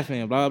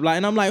laughing, blah, blah, blah.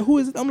 And I'm like, who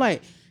is it? I'm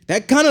like,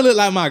 that kind of look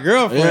like my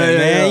girlfriend, man.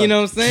 Yeah. You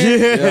know what I'm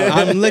saying?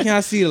 I'm looking, I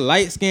see the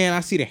light skin,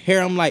 I see the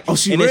hair. I'm like, oh,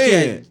 she and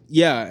red.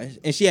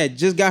 And she had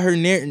just got her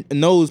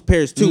nose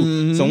pierced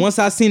too. So once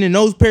I seen the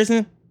nose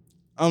piercing,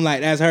 I'm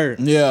like, that's her.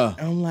 Yeah.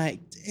 And I'm like,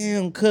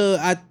 damn, cuz.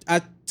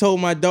 I told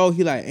my dog,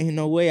 he like, ain't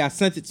no way. I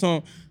sent it to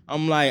him.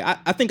 I'm like,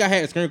 I think I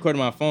had a screen record on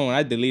my phone.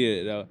 I deleted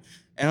it though.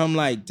 And I'm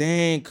like,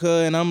 dang,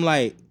 cuz. And I'm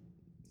like,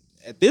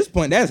 at this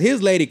point, that's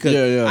his lady. Cause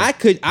I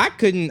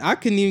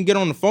couldn't even get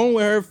on the phone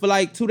with her for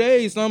like 2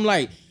 days. So I'm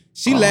like,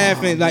 she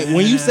laughing. Like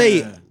when you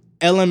say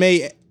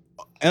LMAOL,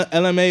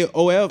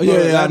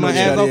 like my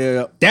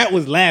asshole, that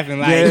was laughing.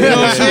 Like, you know what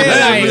I'm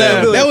saying?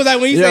 Like, that was like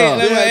when you say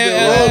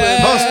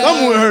her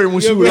stomach hurt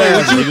when she was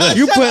laughing.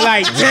 You put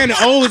like 10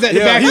 O's at the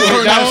back of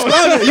your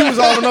dog. He was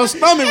all in her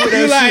stomach with that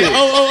shit. Like,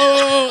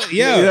 oh,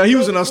 yeah, he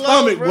was in her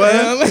stomach, boy.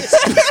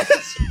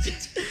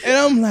 And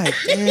I'm like,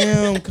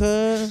 damn,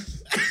 cuz.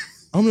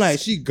 I'm like,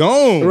 she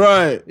gone.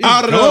 Right.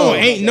 Out of there.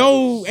 Ain't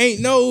no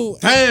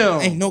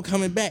damn. Ain't no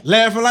coming back.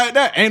 Laughing like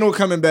that, ain't no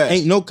coming back.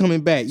 Ain't no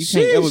coming back. You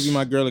can't ever be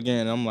my girl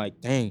again. And I'm like,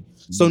 dang.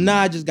 So now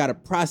I just gotta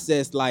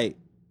process like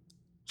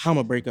how I'm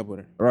gonna break up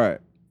with her. Right.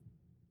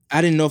 I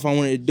didn't know if I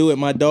wanted to do it.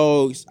 My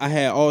dogs, I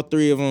had all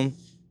 3 of them on the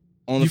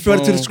phone. You fell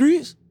into the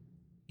streets?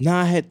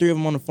 Nah, I had 3 of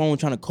them on the phone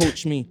trying to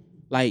coach me.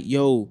 Like,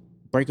 yo,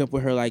 break up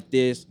with her like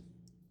this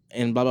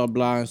and blah, blah,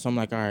 blah. And so I'm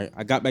like, all right.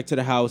 I got back to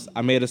the house.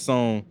 I made a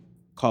song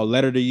called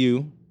Letter to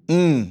You.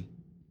 The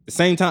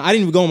same time, I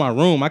didn't even go in my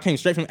room. I came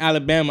straight from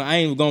Alabama. I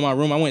didn't even go in my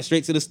room. I went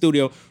straight to the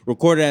studio,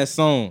 recorded that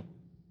song.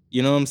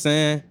 You know what I'm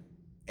saying?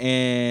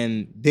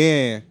 And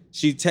then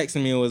she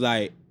texted me and was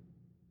like,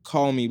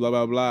 call me, blah,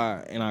 blah,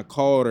 blah. And I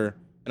called her,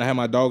 and I had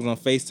my dogs on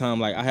FaceTime.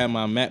 Like, I had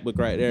my MacBook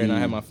right there, and I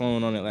had my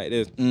phone on it like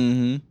this.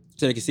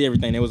 So they could see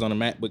everything. They was on the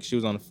MacBook. She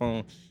was on the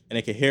phone, and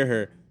they could hear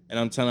her. And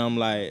I'm telling them,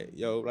 like,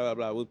 yo, blah, blah,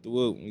 blah, whoop the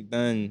whoop. We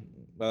done,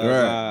 blah,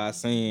 blah, blah. I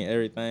seen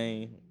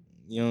everything.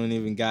 You don't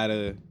even got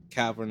to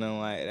cap or nothing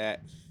like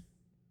that.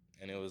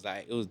 And it was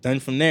like, it was done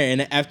from there.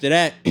 And after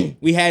that,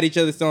 we had each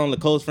other still on the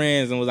close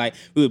friends and was like,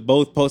 we were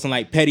both posting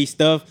like petty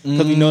stuff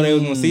because we know they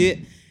was going to see it.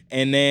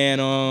 And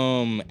then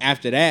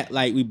after that,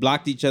 like we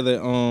blocked each other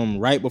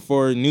right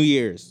before New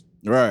Year's.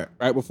 Right.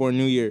 Right before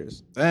New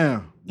Year's.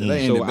 Damn.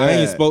 So I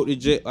ain't spoke to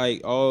Jit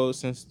like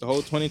since the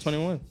whole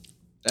 2021.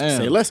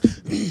 Damn. Say less.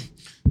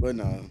 But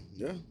nah,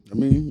 yeah. I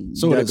mean,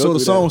 so the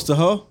songs to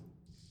her?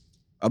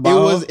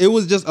 It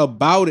was just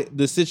about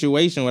the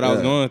situation what I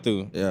was going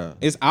through. Yeah.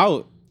 It's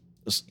out.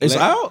 It's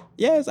out?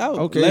 Yeah, it's out.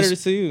 Okay. Letter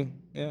to you.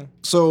 Yeah.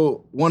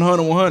 So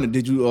 100,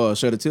 did you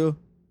shed a tear?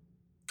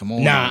 Come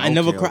on. Nah, I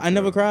never Okay, cried. I okay.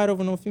 never cried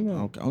over no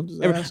female. Okay, I'm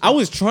just Ever. asking. I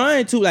was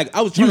trying to like.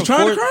 I was trying was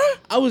trying to cry?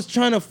 I was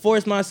trying to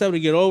force myself to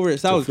get over it.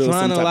 So I was feel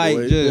trying some to type of like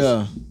way.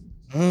 just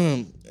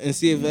Yeah. and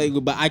see if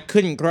like, but I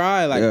couldn't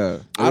cry. Like Yeah.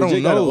 I don't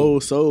OJ got an know.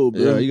 old soul,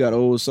 bro. Yeah, you got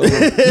old soul. No,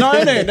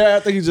 it ain't that. I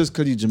think it's just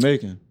because he's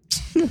Jamaican.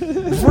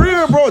 For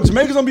real, bro.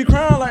 Jamaicans don't be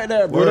crying like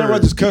that, bro. That's why I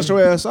just cuss your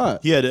ass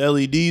out. He had the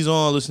LEDs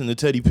on, listening to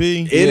Teddy P.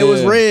 And it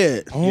was Yeah.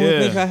 red. I don't Yeah.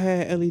 think I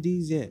had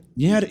LEDs yet.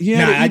 Yeah,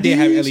 Nah, I did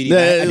have LEDs. Yeah,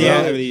 I did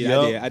yeah. have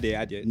LEDs. Yup. I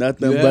did.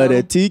 Nothing Yeah. but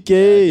a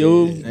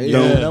TKO.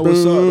 Yeah, that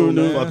was up,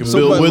 though. Fucking So,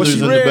 Bill but Withers she in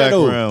the red,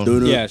 though?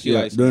 background. Yeah, she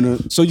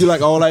likes. So you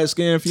like all light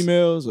skinned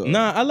females? Or?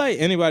 Nah, I like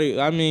anybody.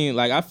 I mean,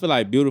 like I feel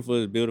like beautiful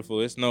is beautiful.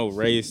 It's no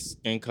race,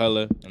 skin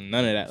color, and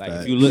none of that. Like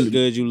if you look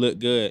good, you look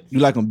good. You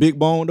like them big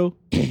bone though?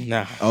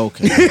 Nah.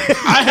 Okay.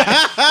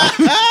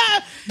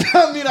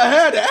 I mean, I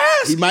had to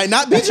ask. He might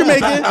not be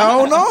Jamaican. I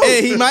don't know.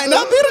 Hey, he might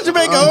not be the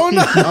Jamaican. I don't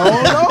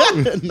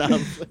know. Nah.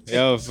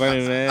 Yo,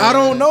 funny man. I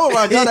don't know.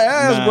 I gotta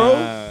ask, Nah.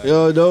 bro.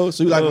 Yo, though.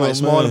 So you like them like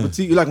small and man.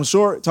 petite? You like them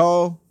short,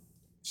 tall?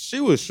 She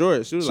was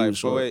short. She was She like was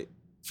short.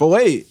 4'8".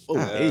 4'8". Oh,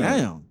 God hey.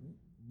 damn.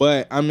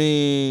 But I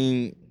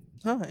mean,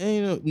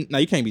 ain't no,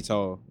 you can't be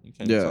tall. You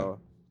can't Yeah. be tall.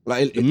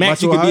 Like The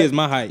max you your could be height? is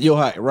my height. Your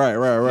height. Right.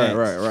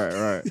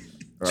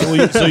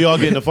 Max. So y'all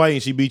get in a fight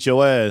and she beat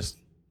your ass.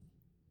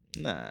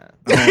 Nah.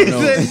 I don't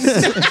know.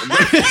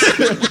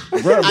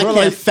 bro, I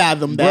can't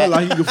fathom Bro, that.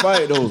 like you can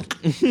fight though.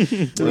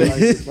 Bro, like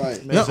you can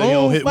fight. Man, so you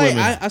don't hit fight.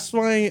 women. I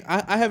swear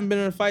I haven't been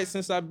in a fight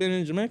since I've been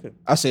in Jamaica.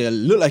 I say it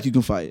look like you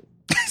can fight.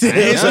 I to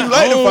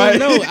fight. don't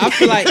know. I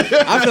feel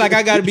like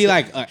I gotta be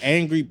like an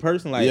angry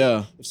person. Like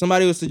Yeah. if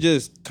somebody was to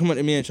just come up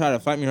to me and try to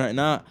fight me right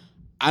now,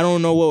 I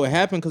don't know what would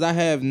happen because I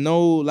have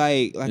no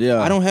like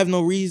Yeah. I don't have no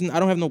reason. I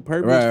don't have no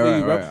purpose for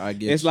you, bro. Right. I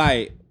get It's you.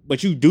 like,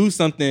 but you do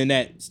something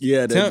that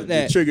Yeah, tempt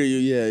that trigger you.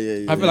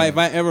 Yeah. I feel like if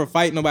I ever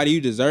fight nobody,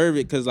 you deserve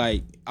it because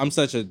like I'm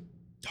such a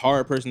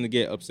hard person to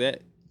get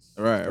upset.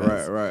 Right.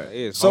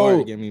 It's So- hard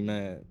to get me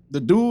mad. The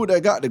dude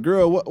that got the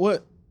girl,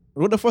 what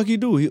the fuck he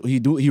do?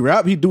 He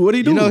rap? He do what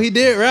he do? You know, he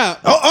did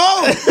rap.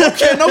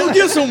 Okay, no, we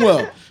get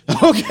somewhere.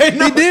 Okay,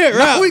 no, He did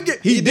rap. No, we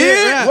get, he He did.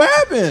 did rap. What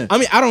happened? I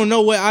mean, I don't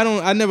know what I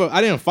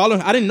didn't follow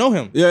him. I didn't know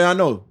him. Yeah, I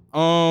know.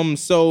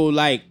 So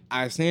like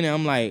I seen it,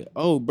 I'm like,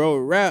 oh, bro,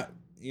 rap.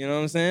 You know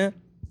what I'm saying?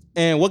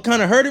 And what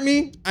kind of hurted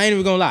me? I ain't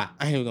even gonna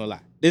lie.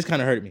 This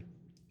kind of hurted me.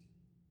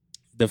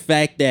 The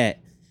fact that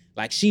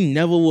like she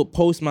never would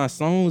post my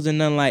songs and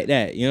nothing like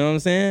that. You know what I'm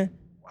saying?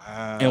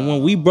 Wow. And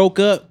when we broke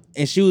up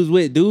and she was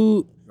with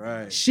dude,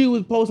 Right. she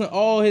was posting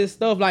all his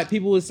stuff. Like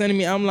people was sending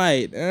me. I'm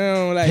like,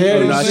 damn, like, Hell you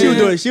know Nah, what I'm she was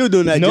saying? doing. She was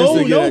doing that. No, just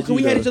to get at because you,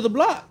 we had though. each other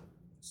blocked.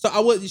 So I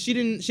was. She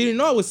didn't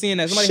know I was seeing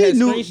that. Somebody She had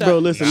knew, screenshot. bro.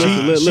 Listen.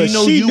 She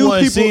know She you knew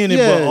wasn't people- seeing it,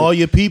 yeah. but all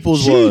your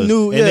peoples She was.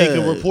 knew, and they yeah.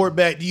 can report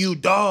back to you,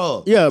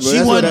 dog. Yeah, bro. She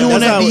that's wasn't what- doing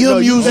that's that how- to your no,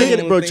 you music. take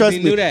it, bro. They Trust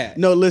knew me. that.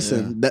 No,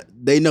 listen. That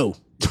they know.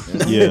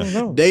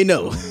 Yeah. They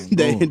know.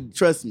 They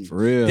trust me. For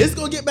real. It's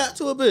gonna get back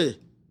to a bit.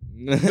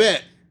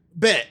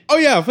 Bet. Oh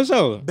yeah, for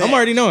sure. Bet. I'm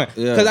already knowing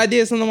Yeah. because I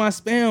did something on my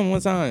spam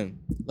one time.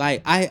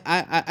 Like I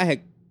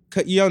had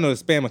cut. You all know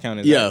the spam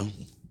account is. Yeah. right?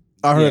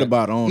 I heard Yeah.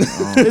 about it. On,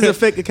 It's a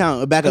fake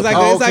account. A backup. It's like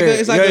Oh, it's like okay.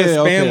 it's like Yeah, a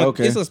yeah, spam.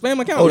 okay. It's a spam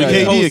account. Oh, the You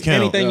can KD post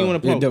account. Anything you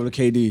want to yeah, post. double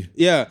KD.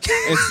 Yeah.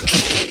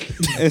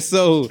 And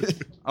so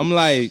I'm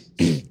like,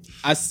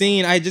 I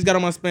just got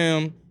on my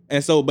spam.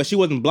 And so, but she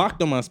wasn't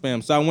blocked on my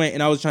spam. So I went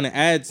and I was trying to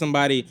add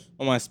somebody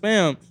on my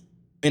spam.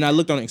 And I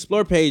looked on the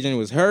Explore page and it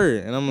was her.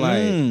 And I'm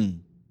like,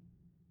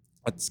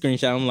 a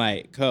screenshot, I'm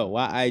like,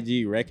 why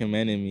IG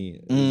recommended me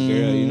this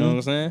girl? You know what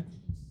I'm saying?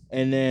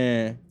 And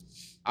then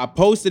I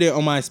posted it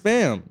on my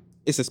spam.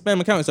 It's a spam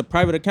account. It's a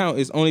private account.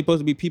 It's only supposed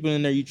to be people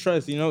in there you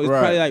trust. You know, it's Right.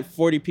 probably like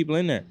 40 people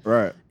in there.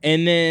 Right.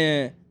 And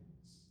then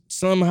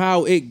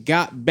somehow it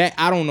got back.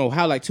 I don't know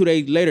how. Like 2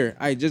 days later,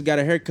 I just got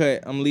a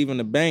haircut. I'm leaving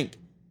the bank,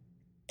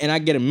 and I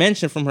get a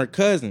mention from her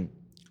cousin.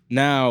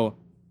 Now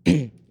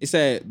it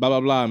said blah blah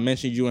blah.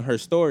 Mentioned you in her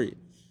story,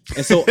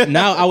 and so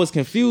now I was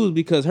confused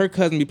because her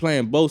cousin be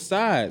playing both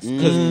sides.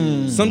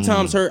 Because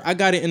sometimes I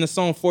got it in the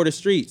song For the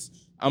Streets.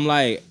 I'm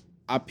like,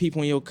 I peep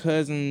when your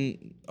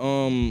cousin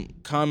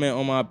comment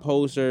on my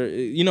post or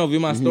view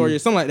my story or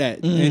something like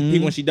that, and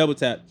peep when she double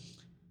tap.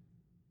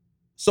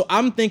 So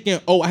I'm thinking,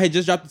 I had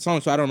just dropped the song,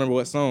 so I don't remember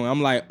what song.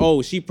 I'm like,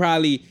 she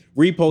probably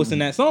reposting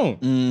that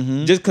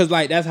song. Just cause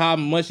like that's how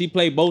much she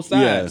played both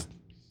sides.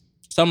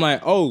 So I'm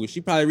like,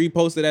 she probably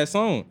reposted that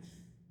song.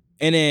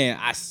 And then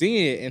I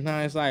see it, and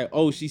now it's like,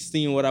 she's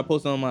seeing what I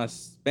posted on my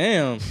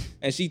spam,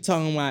 and she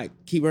talking about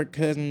keep her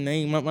cousin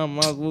name out my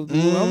mouth.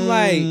 I'm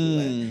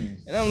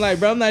like,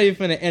 bro, I'm not even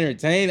finna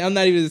entertain. I'm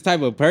not even this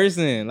type of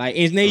person. Like,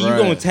 and then you Right.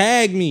 gonna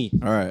tag me.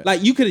 All right.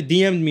 Like, you could have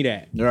DM'd me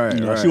that. Right.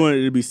 No, Right. she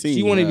wanted to be seen.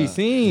 She wanted to be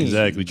seen.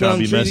 Exactly, But trying to I'm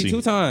be treated messy.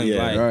 2 times.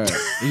 Yeah. Like, Right.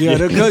 Yeah,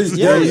 because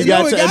Yeah, you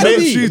got it to gotta make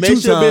be. sure your bitch Two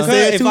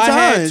said If two I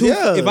had times. two,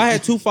 Yeah. if I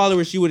had 2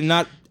 followers, she would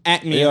not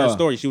at me in her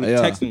story. She was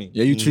texting me.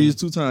 Yeah, you trees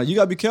 2 times. You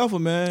gotta be careful,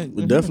 man.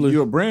 Definitely.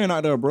 You're a brand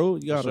out there, bro.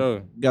 You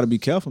gotta sure. be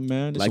careful,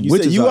 man. There's Like some you said,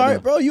 witches you out already, there.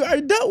 bro. You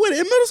already dealt with it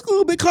in middle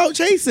school. Been caught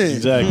chasing.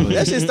 Exactly.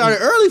 That shit started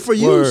early for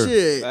you. Word.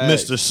 Shit.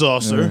 Mr.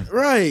 Saucer.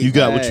 Right. You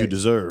got what you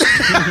deserve.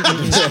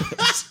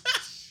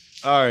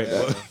 All right.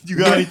 You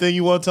got anything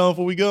you want to tell them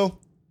before we go?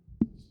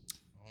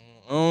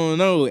 I don't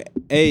know.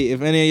 Hey,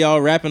 if any of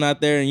y'all rapping out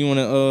there and you want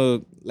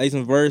to lay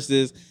some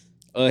verses,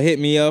 hit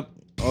me up.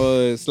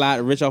 Slide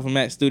Rich off of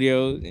Mac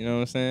Studios. You know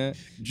what I'm saying?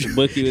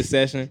 Book you a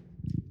session.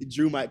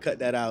 Drew might cut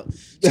that out.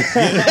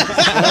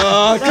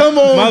 Come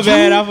on, My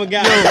bad. I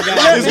forgot.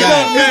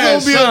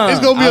 It's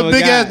gonna be a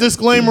big ass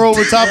disclaimer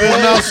over top of it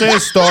now saying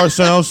Star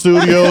Sound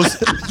Studios.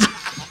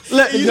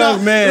 Let the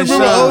young man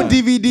Remember shine. old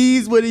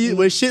DVDs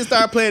when shit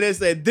started playing? They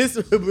said this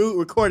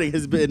recording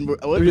has been.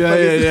 What the Yeah, fuck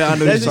yeah, is yeah, I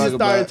know That you're shit just talking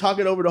started about.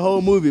 talking over the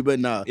whole movie, but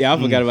nah. Yeah,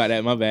 I forgot about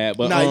that. My bad.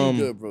 But Nah, you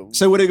good, bro.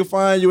 Say where they can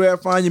find you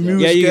at. Find your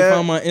music. yeah, you can at.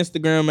 find my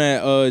Instagram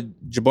at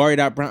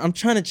Jabari.Brown. I'm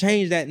trying to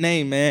change that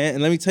name, man.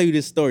 And let me tell you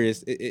this story.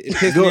 It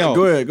pissed me off.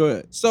 Go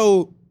ahead.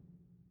 So,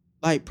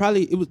 like,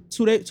 probably it was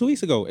 2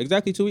 weeks ago,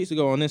 exactly 2 weeks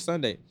ago on this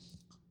Sunday.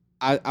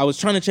 I was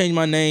trying to change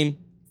my name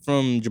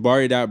from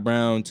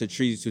Jabari.Brown to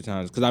Trees 2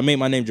 times because I made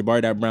my name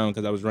Jabari.Brown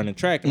because I was running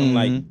track and I'm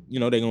like, you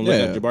know, they're gonna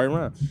look up Jabari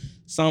Brown.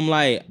 So I'm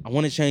like, I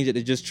want to change it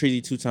to just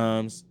Trees 2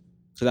 times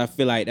because I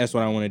feel like that's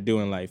what I want to do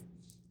in life.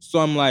 So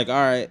I'm like, all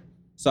right.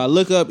 So I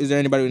look up, is there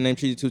anybody with the name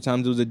Trees 2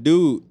 times? It was a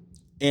dude,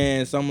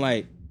 and so I'm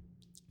like,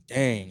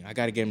 dang, I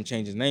gotta get him to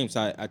change his name.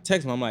 So I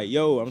text him. I'm like,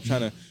 yo, I'm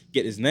trying to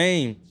get his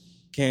name.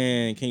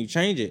 Can you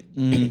change it?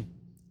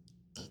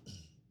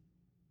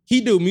 He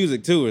do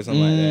music too or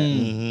something like that.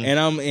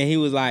 And he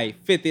was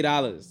like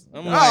 $50.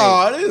 I'm like,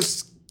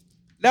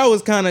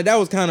 that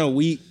was kind of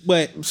weak,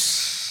 but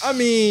I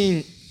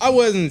mean, I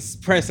wasn't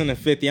pressing the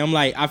 50. I'm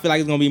like, I feel like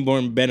it's gonna be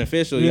more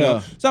beneficial, you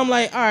know. So I'm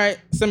like, all right,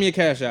 send me your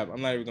Cash App.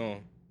 I'm not even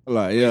going.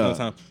 Like, No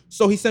time.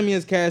 So he sent me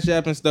his Cash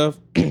App and stuff.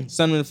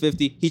 Sent me the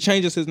 50. He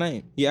changes his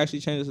name. He actually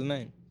changes his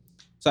name.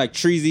 It's like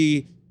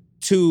Treasy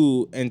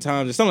 2 and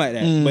times or something like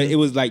that. But it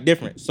was like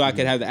different, so I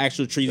could have the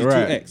actual Treasy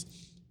 2X.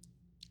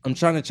 I'm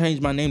trying to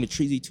change my name to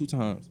Treasy 2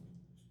 times.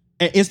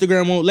 And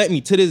Instagram won't let me.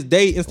 To this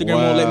day, Instagram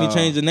won't let me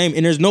change the name.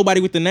 And there's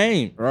nobody with the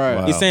name.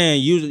 Right. It's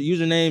saying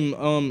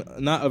username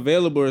not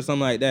available or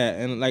something like that.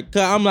 And like,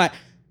 cause I'm like,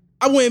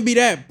 I wouldn't be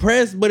that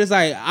pressed, but it's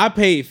like I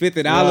paid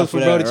 $50 for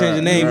bro to change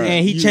the name,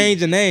 and he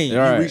changed the name.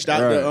 You reached out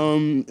to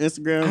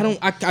Instagram.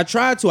 I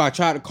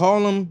tried to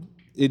call him.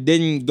 It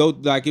didn't go,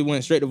 like it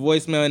went straight to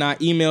voicemail, and I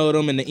emailed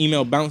him, and the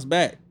email bounced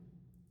back.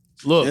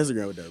 Look,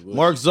 Instagram with that, boy.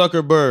 Mark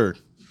Zuckerberg,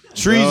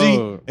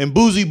 Treasy, and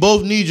Boozy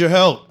both need your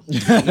help.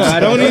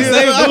 I don't even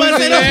say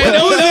Boozy, man.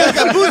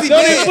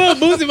 Don't even put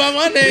Boozy by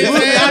my name,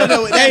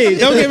 man. Hey,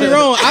 don't get me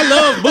wrong. I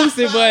love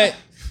Boozy, but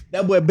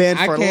that boy banned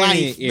I for can't.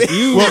 life. If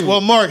you, Well,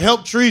 Mark,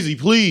 help Treasy,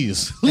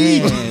 please.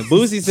 man,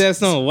 Boozy said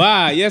something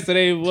wild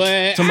yesterday,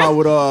 boy. Talking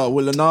about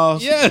with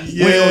Lanas. Yeah.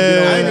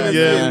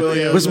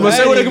 Yeah. But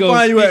say where they can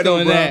find you at, though,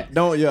 on bro. that.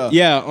 Don't,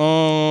 Yeah.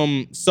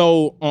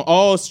 So on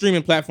all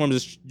streaming platforms,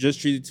 it's just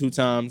Treasy 2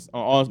 times.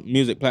 On all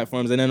music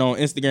platforms, and then on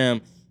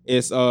Instagram,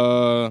 it's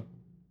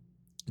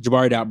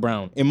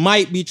Jabari.Brown. It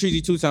might be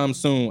Treasy 2 times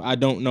soon. I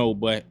don't know,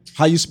 but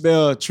how you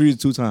spell trees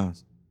 2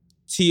 times?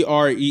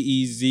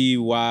 TREEZY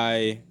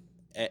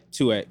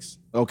 2X.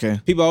 Okay.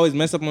 People always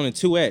mess up on the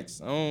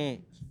 2X.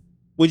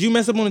 Would you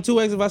mess up on the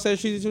 2X if I said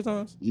Treasy 2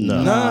 times?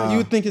 No. Nah, you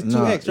would think it's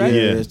 2X, right?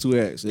 Yeah, it's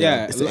 2X.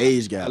 Yeah, It's an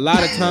age gap. A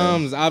lot of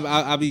times,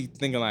 I be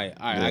thinking like,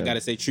 all right, I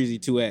gotta say Treasy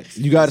 2X.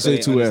 You gotta say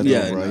So 2X, they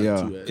Yeah, bro. nah, Yeah.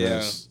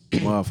 2X. Yeah.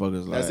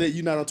 Motherfuckers like. That's it.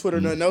 You not on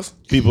Twitter, nothing else?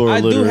 People are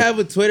I do illiterate. have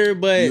a Twitter,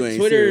 but You ain't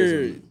Twitter,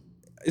 serious.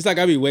 it's like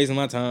I be wasting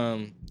my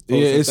time. Yeah,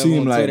 posting it stuff seemed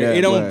on like Twitter. that.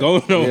 It don't but-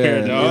 go nowhere,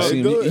 yeah, dog. it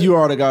seemed- Good. you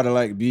already gotta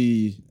like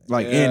be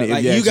like in it.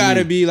 Like if you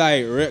gotta actually- be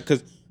like,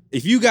 because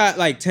if you got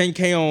like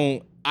 10K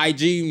on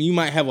IG, you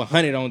might have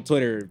 100 on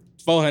Twitter,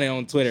 400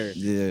 on Twitter.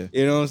 Yeah.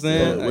 You know what I'm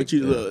saying? What Like,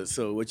 you look,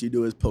 so what you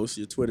do is post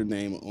your Twitter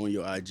name on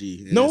your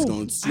IG. And no, it's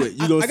gonna switch.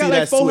 You I gonna see got that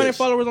like 400 switch.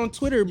 followers on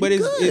Twitter, but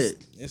You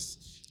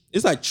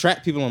it's like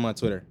trap people on my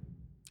Twitter.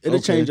 It'll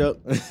Okay. change up.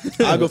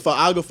 I'll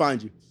go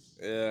find you.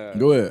 Yeah.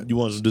 Go ahead. You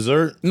want some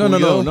dessert? No, before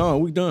we go? no.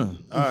 We done.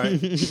 All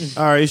right.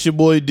 All right. It's your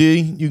boy D.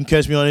 You can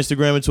catch me on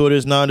Instagram and Twitter.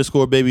 It's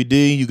 _baby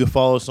D. You can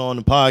follow us on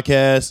the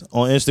podcast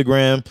on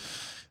Instagram,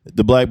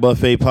 The Black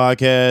Buffet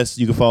Podcast.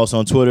 You can follow us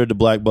on Twitter, The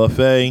Black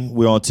Buffet.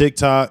 We're on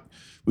TikTok.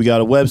 We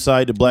got a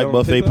website,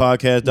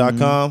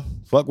 theblackbuffetpodcast.com.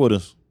 Fuck with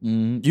us.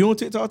 You on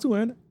TikTok too,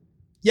 ain't it?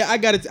 Yeah, I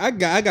got it. I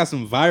got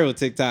some viral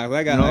TikToks.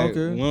 I got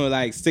one with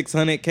like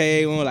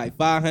 600K, one with like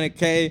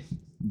 500K.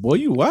 Boy,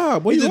 you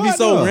wild. Boy, It you just be wild,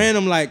 so though.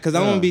 random, like, because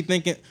I don't be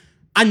thinking.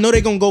 I know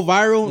they gonna go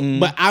viral,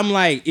 but I'm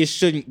like, it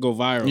shouldn't go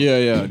viral.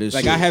 Yeah. This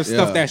Like shit. I have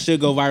stuff Yeah. that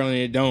should go viral and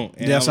it don't.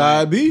 And That's I'm how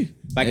like, it be.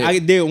 Like Yeah. I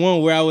did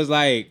one where I was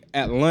like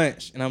at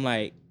lunch and I'm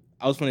like,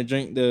 I was gonna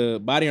drink the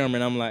body armor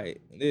and I'm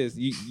like,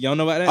 y'all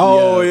know about that?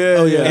 Oh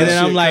yeah. And That then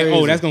I'm shit like, crazy.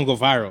 oh, that's gonna go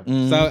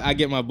viral. So I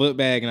get my book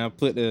bag and I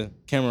put the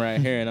camera right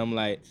here and I'm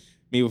like,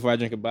 me before I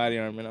drink a body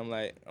armor and I'm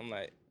like,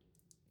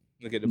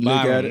 Look at the Look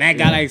bottom. at it, That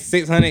got like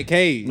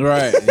 600K.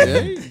 Right.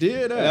 Yeah, he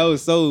did That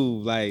was so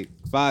like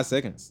 5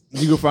 seconds.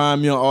 You can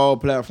find me on all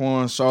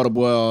platforms. Short the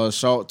boy,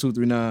 Short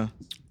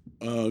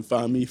 239.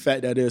 Find me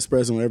Fat Daddy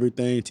Express on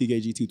everything.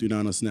 TKG239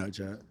 on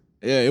Snapchat.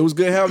 Yeah, it was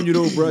good having you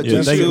though, bro.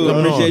 Yeah, thank you.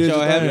 Appreciate y'all Did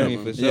your having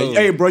thing. me for sure.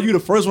 Hey, bro, you the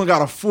first one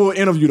got a full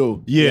interview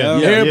though. Yeah.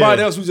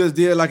 Everybody else we just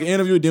did like an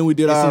interview, then we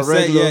did our some set,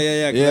 regular.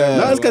 yeah.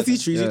 No, it's because he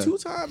treated Yeah. you 2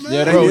 times, man.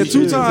 Yeah, they Bro, did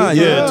 2 times.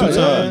 yeah, 2 times.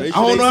 I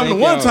don't know him the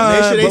one Make time.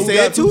 Make sure they but we say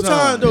got it 2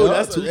 times, though. Yeah,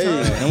 That's 2 hey.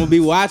 times. And we'll be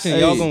watching.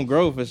 Y'all Hey. gonna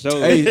grow for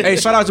sure. Hey,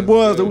 shout out your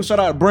boys, dude. Shout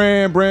out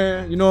Brand.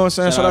 You know what I'm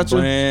saying? Shout out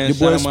your Brand.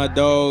 Shout out boys. my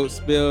dog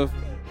Spiff,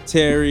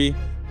 Terry,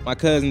 my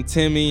cousin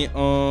Timmy.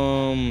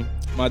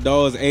 My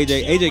dogs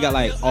AJ. AJ got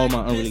like all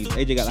my unreleased.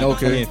 AJ got like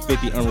Okay.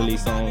 150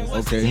 unreleased songs.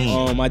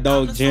 Okay. My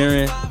dog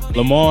Jaren,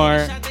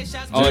 Lamar.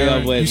 All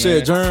y'all boys. You said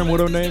man. Germ, what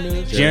her name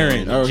is?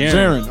 Jaren. Oh, Jaren.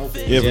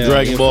 Jaren. Yeah, from Yeah,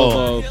 Dragon he a Ball.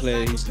 football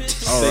player. He All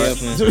stay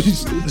up in- right.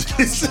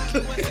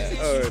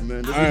 All right,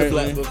 man. This All right, is the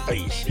man.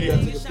 Flatbush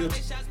Face.